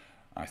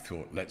 I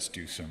thought, let's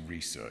do some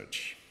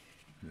research.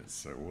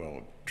 That's a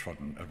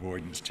well-trodden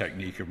avoidance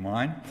technique of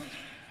mine.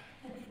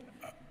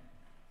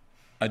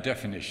 A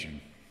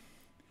definition.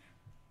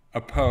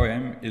 A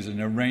poem is an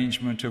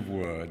arrangement of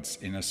words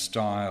in a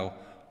style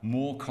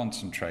more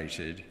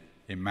concentrated,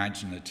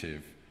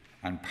 imaginative,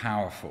 and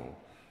powerful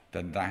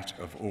than that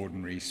of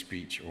ordinary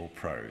speech or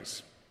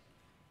prose.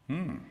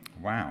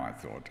 Wow, I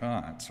thought,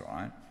 that's all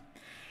right.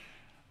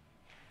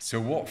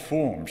 So what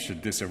form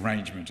should this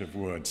arrangement of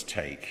words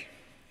take?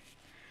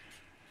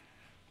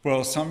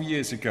 Well, some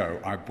years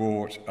ago, I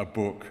bought a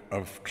book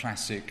of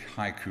classic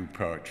haiku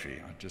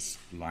poetry. I just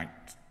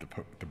liked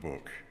the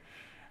book.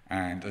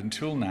 And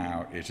until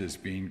now, it has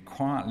been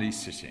quietly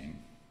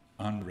sitting,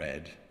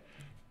 unread,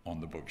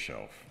 on the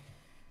bookshelf.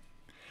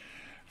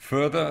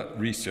 Further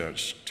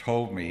research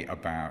told me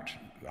about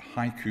the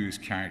haiku's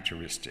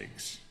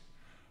characteristics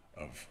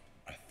of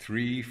a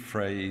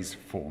 3-phrase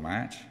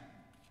format,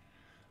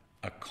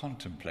 a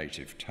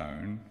contemplative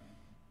tone,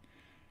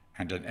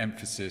 and an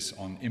emphasis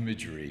on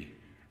imagery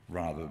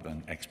rather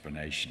than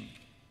explanation.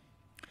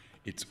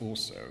 It's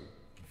also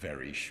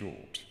very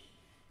short.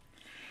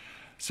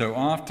 So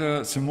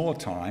after some more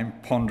time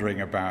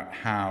pondering about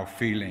how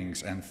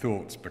feelings and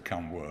thoughts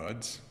become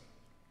words,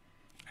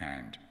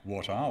 and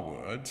what are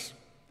words,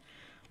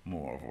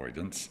 more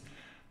avoidance,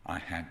 I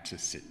had to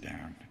sit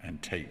down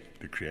and take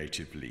the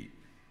creative leap.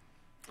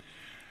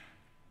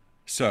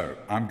 So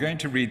I'm going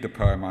to read the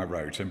poem I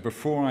wrote, and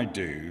before I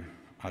do,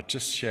 I'll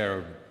just share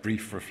a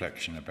brief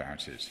reflection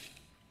about it.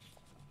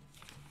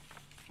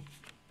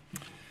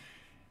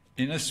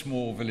 In a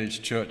small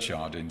village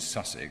churchyard in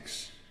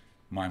Sussex,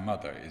 my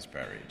mother is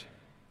buried.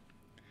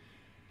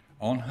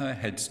 On her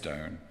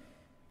headstone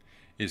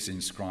is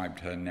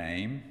inscribed her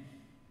name,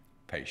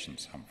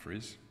 Patience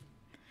Humphreys,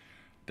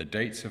 the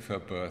dates of her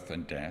birth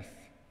and death,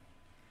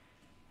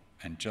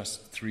 and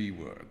just 3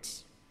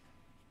 words.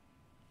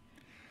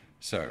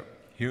 So,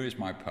 here is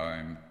my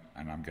poem,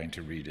 and I'm going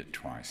to read it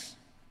twice.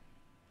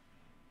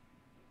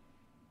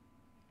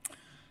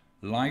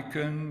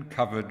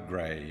 Lichen-covered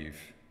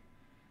grave,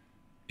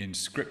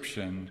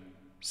 inscription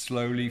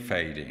slowly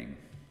fading,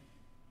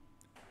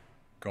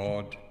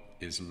 God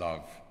is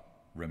love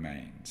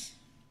remains.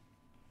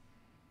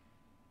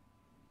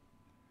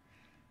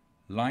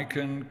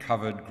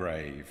 Lichen-covered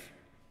grave,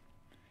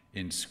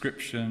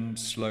 inscription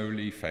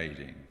slowly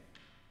fading,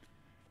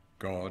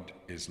 God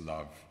is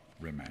love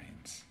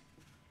remains.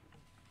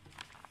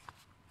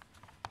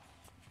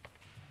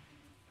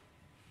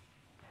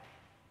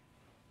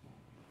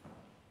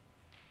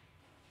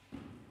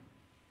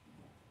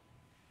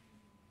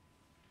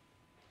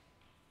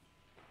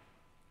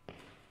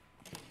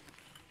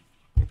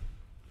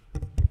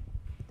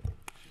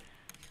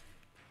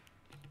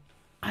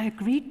 I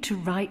agreed to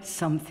write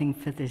something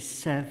for this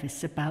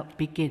service about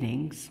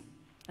beginnings,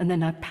 and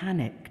then I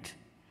panicked.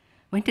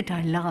 When did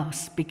I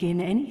last begin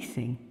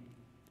anything?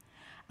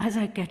 As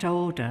I get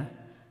older,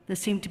 there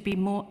seem to be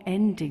more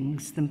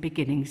endings than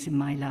beginnings in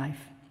my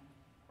life.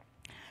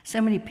 So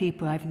many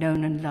people I've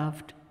known and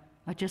loved,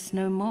 I just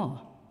know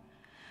more.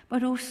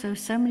 But also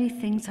so many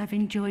things I've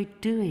enjoyed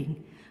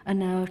doing are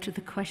now out of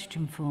the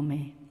question for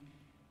me.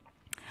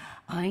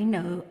 I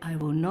know I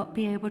will not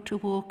be able to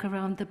walk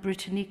around the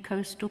Brittany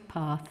coastal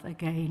path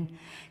again,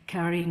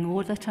 carrying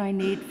all that I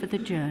need for the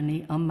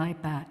journey on my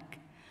back.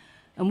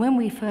 And when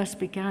we first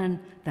began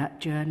that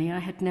journey, I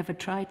had never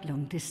tried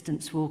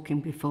long-distance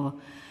walking before,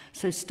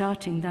 so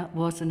starting that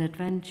was an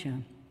adventure.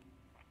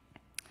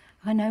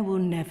 And I will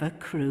never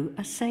crew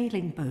a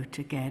sailing boat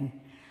again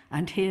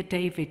and hear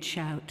David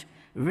shout,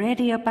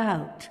 "Ready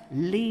about,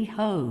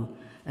 lee-ho,"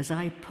 as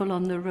I pull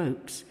on the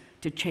ropes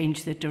to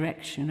change the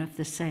direction of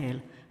the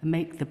sail and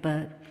make the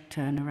boat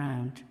turn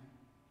around.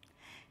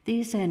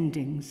 These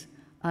endings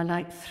are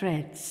like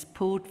threads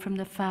pulled from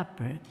the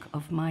fabric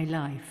of my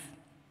life.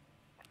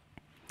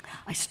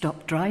 I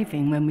stopped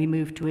driving when we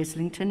moved to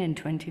Islington in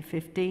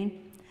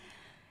 2015.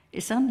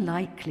 It's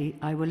unlikely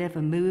I will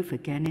ever move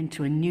again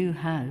into a new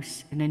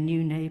house in a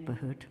new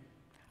neighbourhood.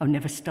 I'll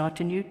never start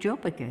a new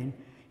job again,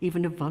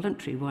 even a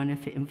voluntary one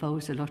if it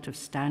involves a lot of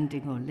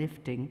standing or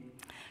lifting.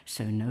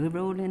 So no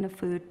role in a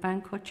food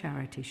bank or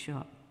charity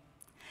shop.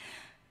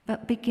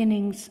 But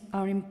beginnings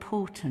are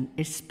important,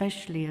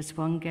 especially as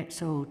one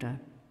gets older.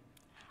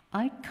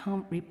 I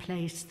can't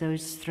replace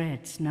those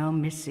threads now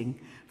missing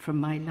from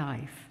my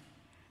life,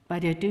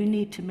 but I do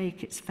need to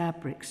make its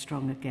fabric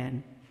strong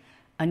again.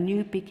 And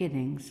new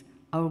beginnings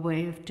are a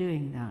way of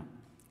doing that.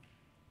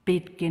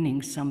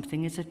 Beginning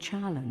something is a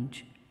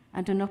challenge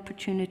and an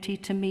opportunity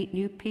to meet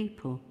new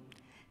people,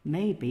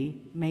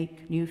 maybe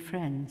make new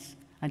friends,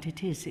 and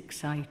it is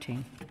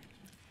exciting.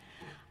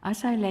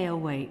 As I lay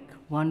awake,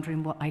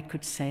 wondering what I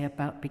could say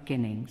about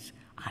beginnings,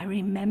 I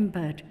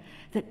remembered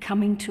that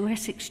coming to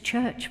Essex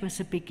Church was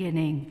a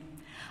beginning.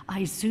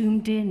 I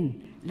zoomed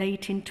in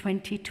late in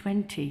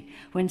 2020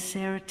 when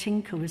Sarah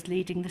Tinker was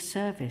leading the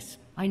service.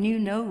 I knew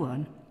no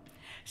one.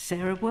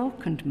 Sarah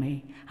welcomed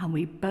me, and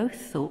we both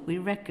thought we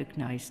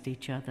recognized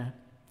each other,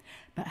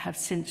 but have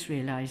since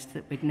realized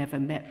that we'd never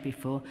met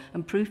before,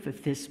 and proof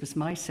of this was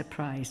my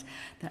surprise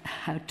at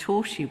how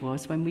tall she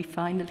was when we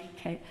finally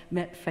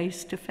met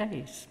face to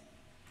face.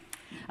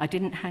 I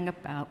didn't hang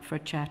about for a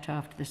chat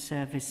after the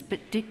service,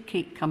 but did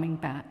keep coming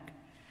back,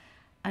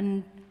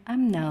 and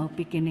am now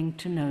beginning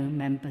to know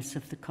members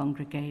of the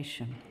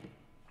congregation.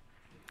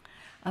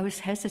 I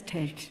was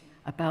hesitant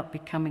about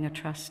becoming a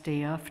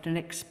trustee after an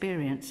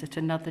experience at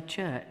another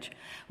church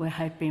where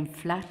I'd been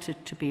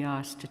flattered to be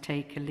asked to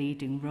take a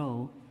leading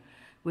role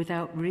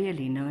without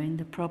really knowing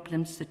the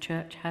problems the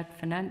church had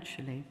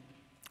financially.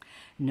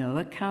 No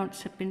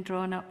accounts had been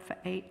drawn up for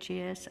 8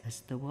 years,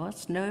 as there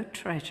was no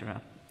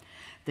treasurer.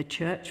 The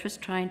church was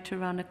trying to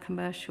run a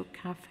commercial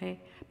cafe,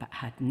 but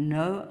had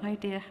no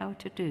idea how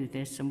to do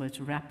this and was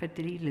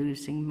rapidly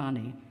losing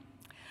money.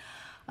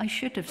 I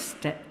should have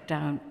stepped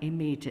down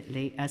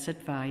immediately as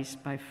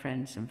advised by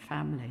friends and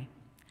family,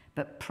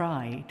 but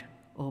pride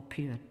or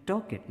pure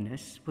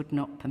doggedness would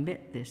not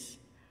permit this,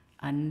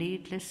 and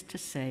needless to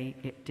say,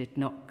 it did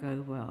not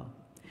go well.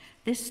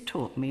 This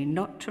taught me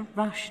not to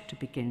rush to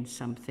begin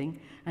something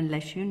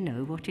unless you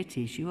know what it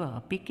is you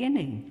are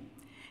beginning.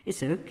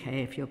 It's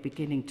okay if you're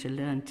beginning to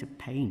learn to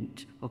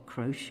paint or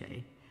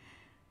crochet,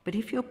 but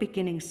if you're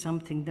beginning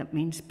something that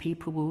means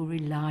people will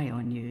rely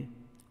on you,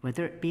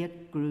 whether it be a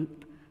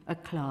group, a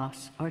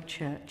class, or a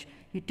church,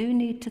 you do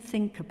need to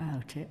think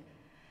about it.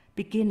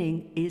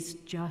 Beginning is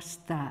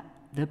just that,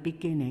 the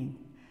beginning.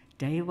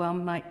 Day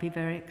one might be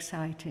very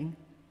exciting,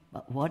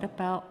 but what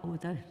about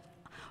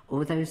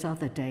all those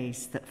other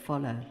days that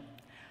follow?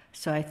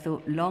 So I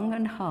thought long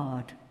and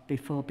hard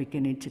before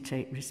beginning to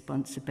take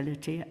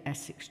responsibility at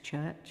Essex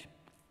Church.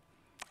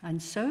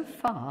 And so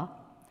far,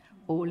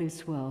 all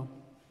is well.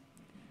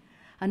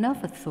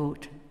 Another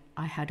thought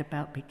I had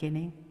about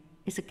beginning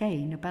is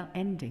again about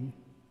ending.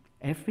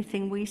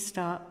 Everything we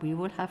start, we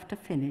will have to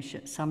finish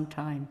at some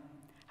time.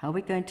 How are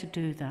we going to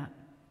do that?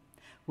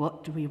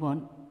 What do we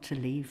want to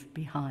leave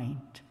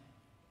behind?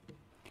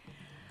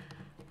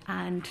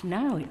 And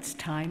now it's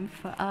time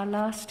for our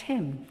last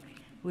hymn,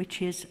 which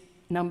is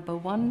number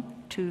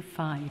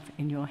 125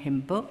 in your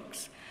hymn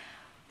books.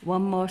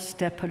 One more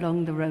step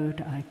along the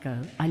road I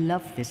go. I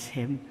love this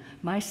hymn.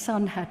 My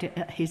son had it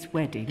at his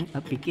wedding,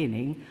 a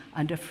beginning,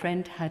 and a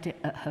friend had it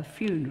at her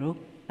funeral,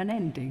 an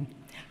ending.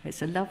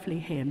 It's a lovely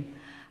hymn,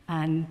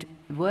 and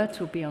the words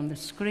will be on the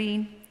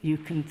screen. You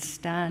can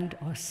stand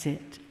or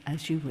sit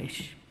as you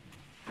wish.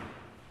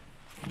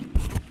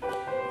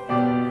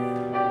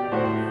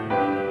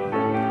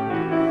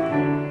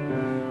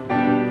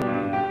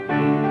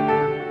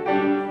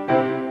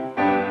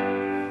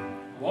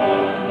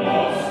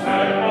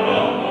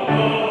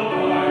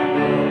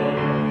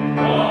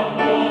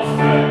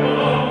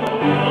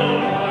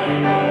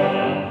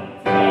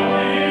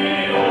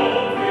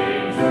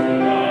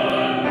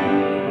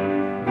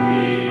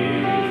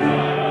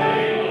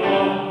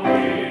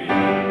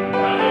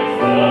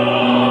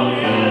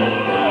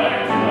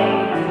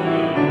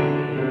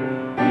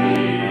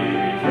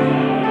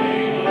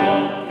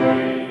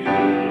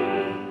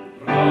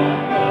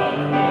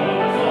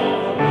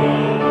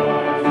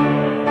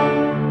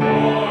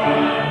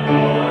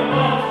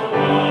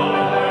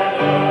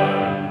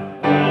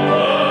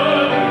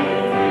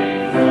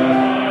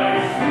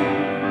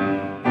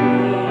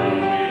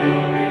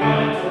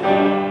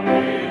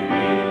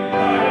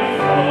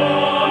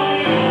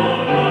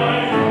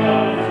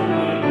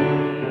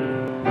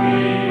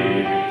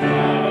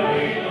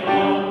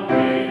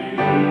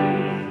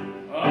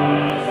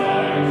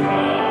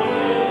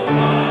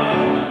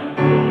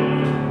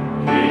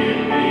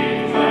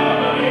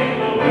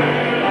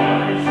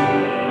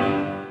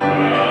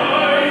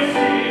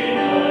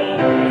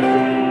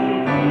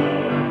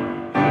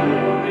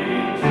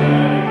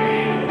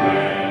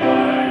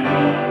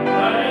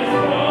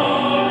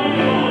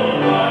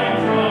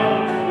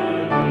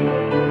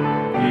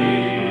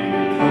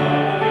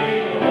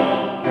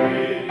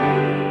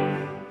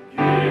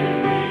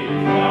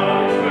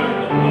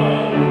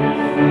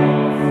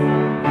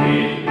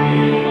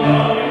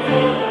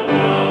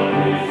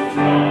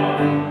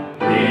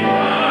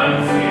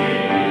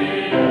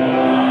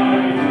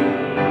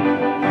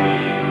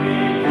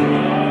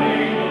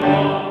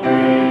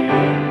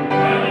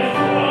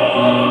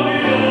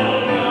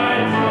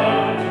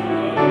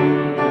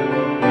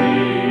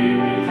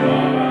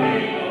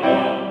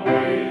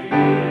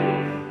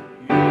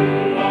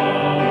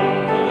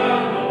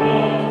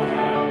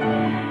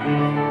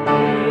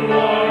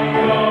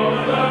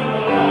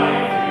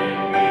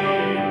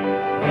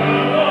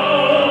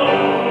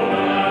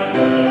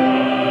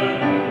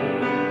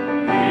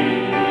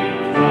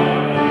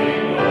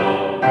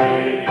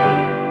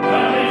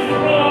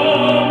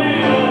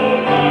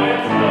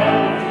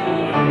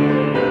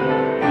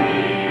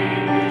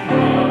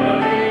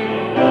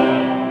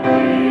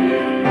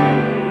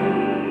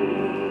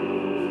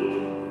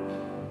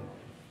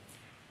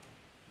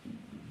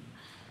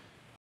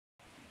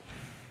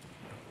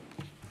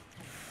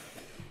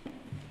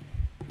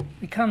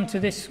 Come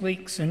to this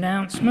week's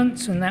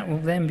announcements, and that will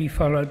then be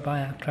followed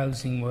by our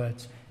closing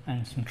words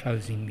and some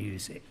closing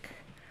music.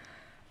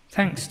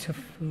 Thanks to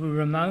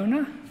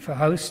Ramona for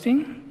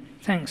hosting.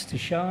 Thanks to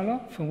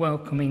Charlotte for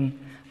welcoming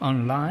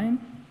online.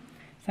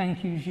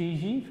 Thank you,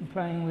 Gigi, for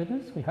playing with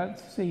us. We hope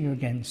to see you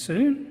again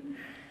soon.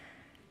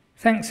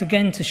 Thanks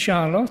again to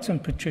Charlotte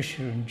and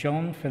Patricia and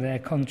John for their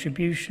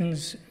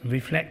contributions and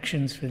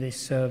reflections for this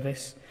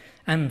service,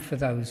 and for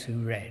those who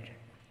read.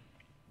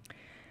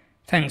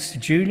 Thanks to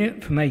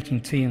Juliet for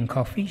making tea and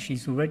coffee.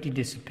 She's already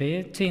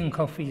disappeared. Tea and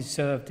coffee is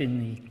served in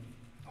the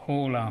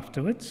hall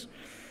afterwards.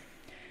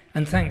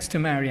 And thanks to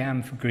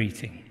Marianne for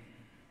greeting.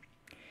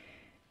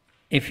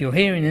 If you're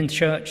here in the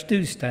church,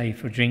 do stay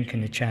for a drink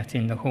and a chat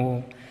in the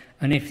hall.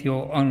 And if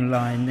you're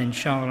online, then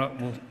Charlotte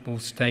will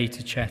stay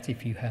to chat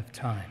if you have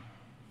time.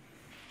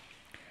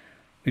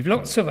 We've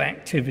lots of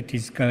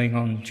activities going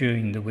on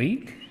during the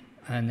week,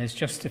 and there's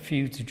just a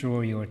few to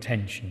draw your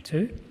attention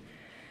to.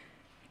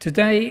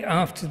 Today,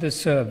 after the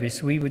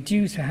service, we were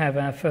due to have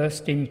our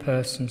first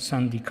in-person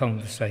Sunday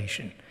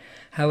conversation.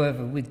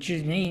 However, with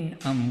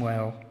Jeannene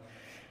unwell,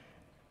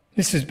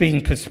 this has been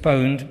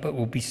postponed, but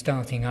will be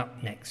starting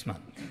up next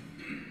month.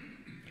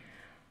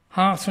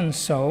 Heart and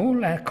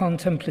Soul, our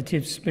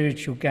contemplative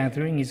spiritual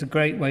gathering, is a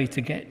great way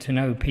to get to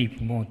know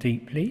people more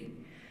deeply.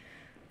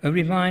 A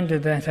reminder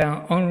that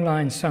our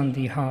online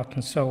Sunday Heart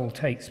and Soul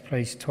takes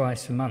place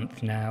twice a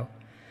month now,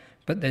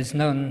 but there's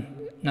no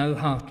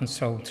Heart and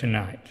Soul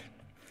tonight.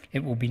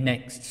 It will be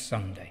next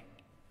Sunday.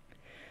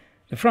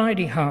 The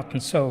Friday Heart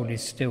and Soul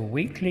is still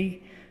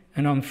weekly,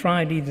 and on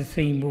Friday the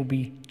theme will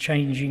be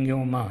Changing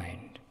Your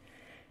Mind.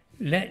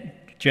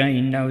 Let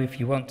Jane know if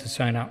you want to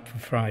sign up for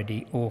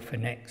Friday or for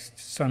next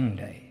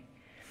Sunday.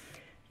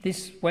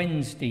 This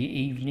Wednesday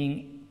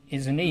evening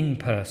is an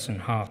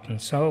in-person Heart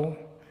and Soul,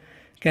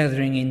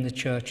 gathering in the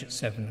church at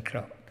 7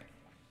 o'clock.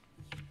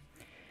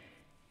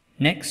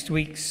 Next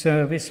week's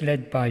service,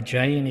 led by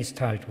Jane, is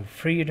titled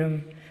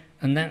Freedom,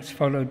 and that's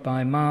followed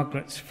by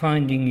Margaret's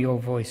Finding Your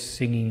Voice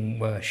singing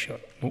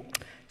workshop.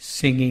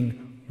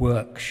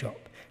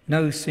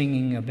 No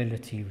singing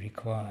ability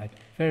required.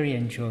 Very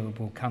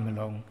enjoyable. Come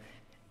along.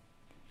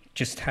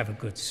 Just have a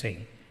good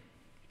sing.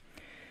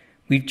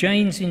 We've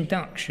Jane's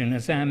induction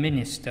as our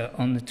minister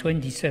on the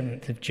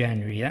 27th of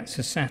January. That's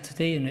a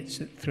Saturday and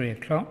it's at 3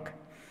 o'clock.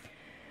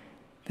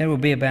 There will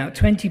be about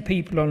 20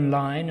 people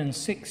online and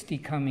 60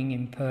 coming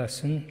in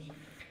person,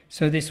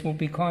 so this will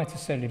be quite a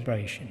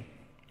celebration.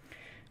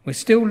 We're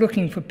still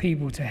looking for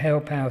people to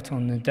help out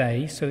on the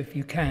day, so if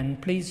you can,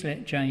 please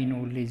let Jane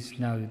or Liz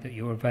know that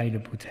you're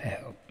available to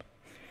help.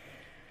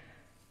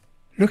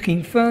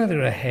 Looking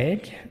further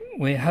ahead,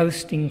 we're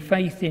hosting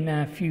Faith in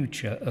Our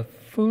Future, a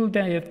full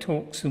day of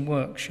talks and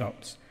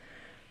workshops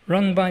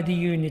run by the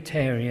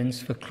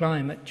Unitarians for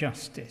Climate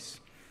Justice.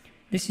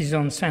 This is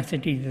on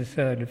Saturday the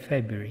 3rd of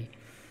February.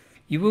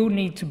 You will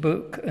need to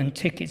book, and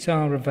tickets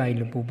are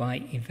available by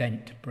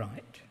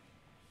Eventbrite.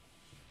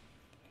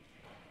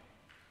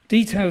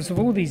 Details of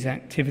all these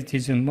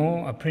activities and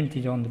more are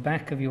printed on the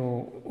back of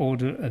your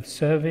order of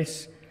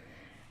service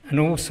and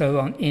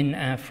also in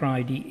our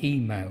Friday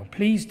email.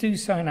 Please do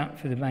sign up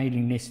for the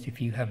mailing list if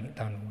you haven't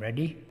done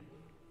already.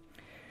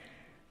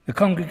 The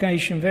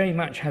congregation very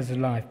much has a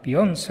life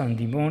beyond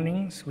Sunday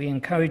mornings. We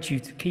encourage you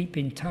to keep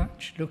in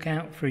touch, look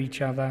out for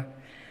each other,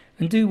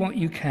 and do what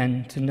you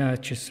can to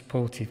nurture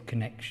supportive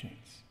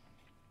connections.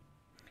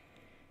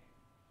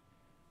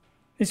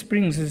 This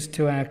brings us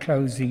to our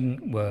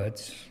closing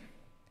words.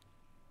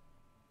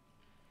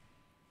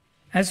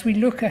 As we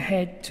look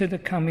ahead to the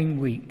coming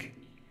week,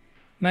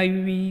 may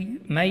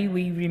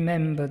we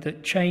remember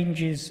that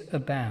changes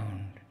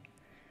abound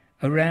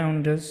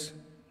around us,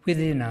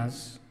 within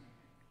us,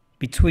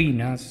 between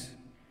us,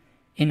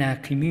 in our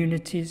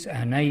communities,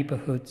 our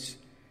neighbourhoods,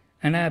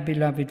 and our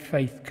beloved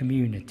faith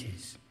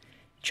communities.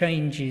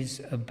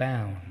 Changes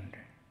abound.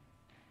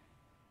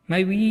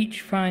 May we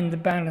each find the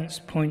balance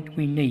point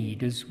we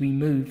need as we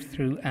move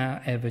through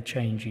our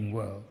ever-changing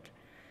world.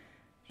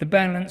 The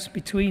balance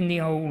between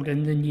the old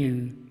and the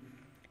new,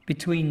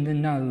 between the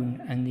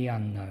known and the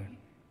unknown,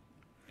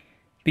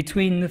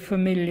 between the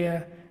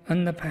familiar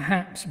and the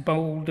perhaps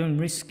bold and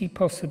risky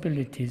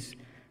possibilities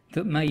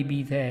that may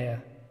be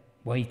there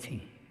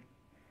waiting,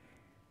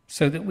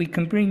 so that we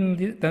can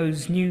bring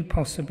those new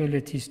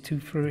possibilities to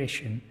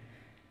fruition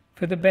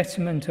for the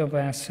betterment of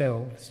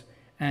ourselves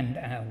and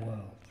our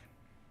world.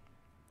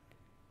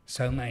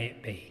 So may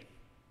it be.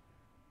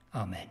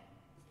 Amen.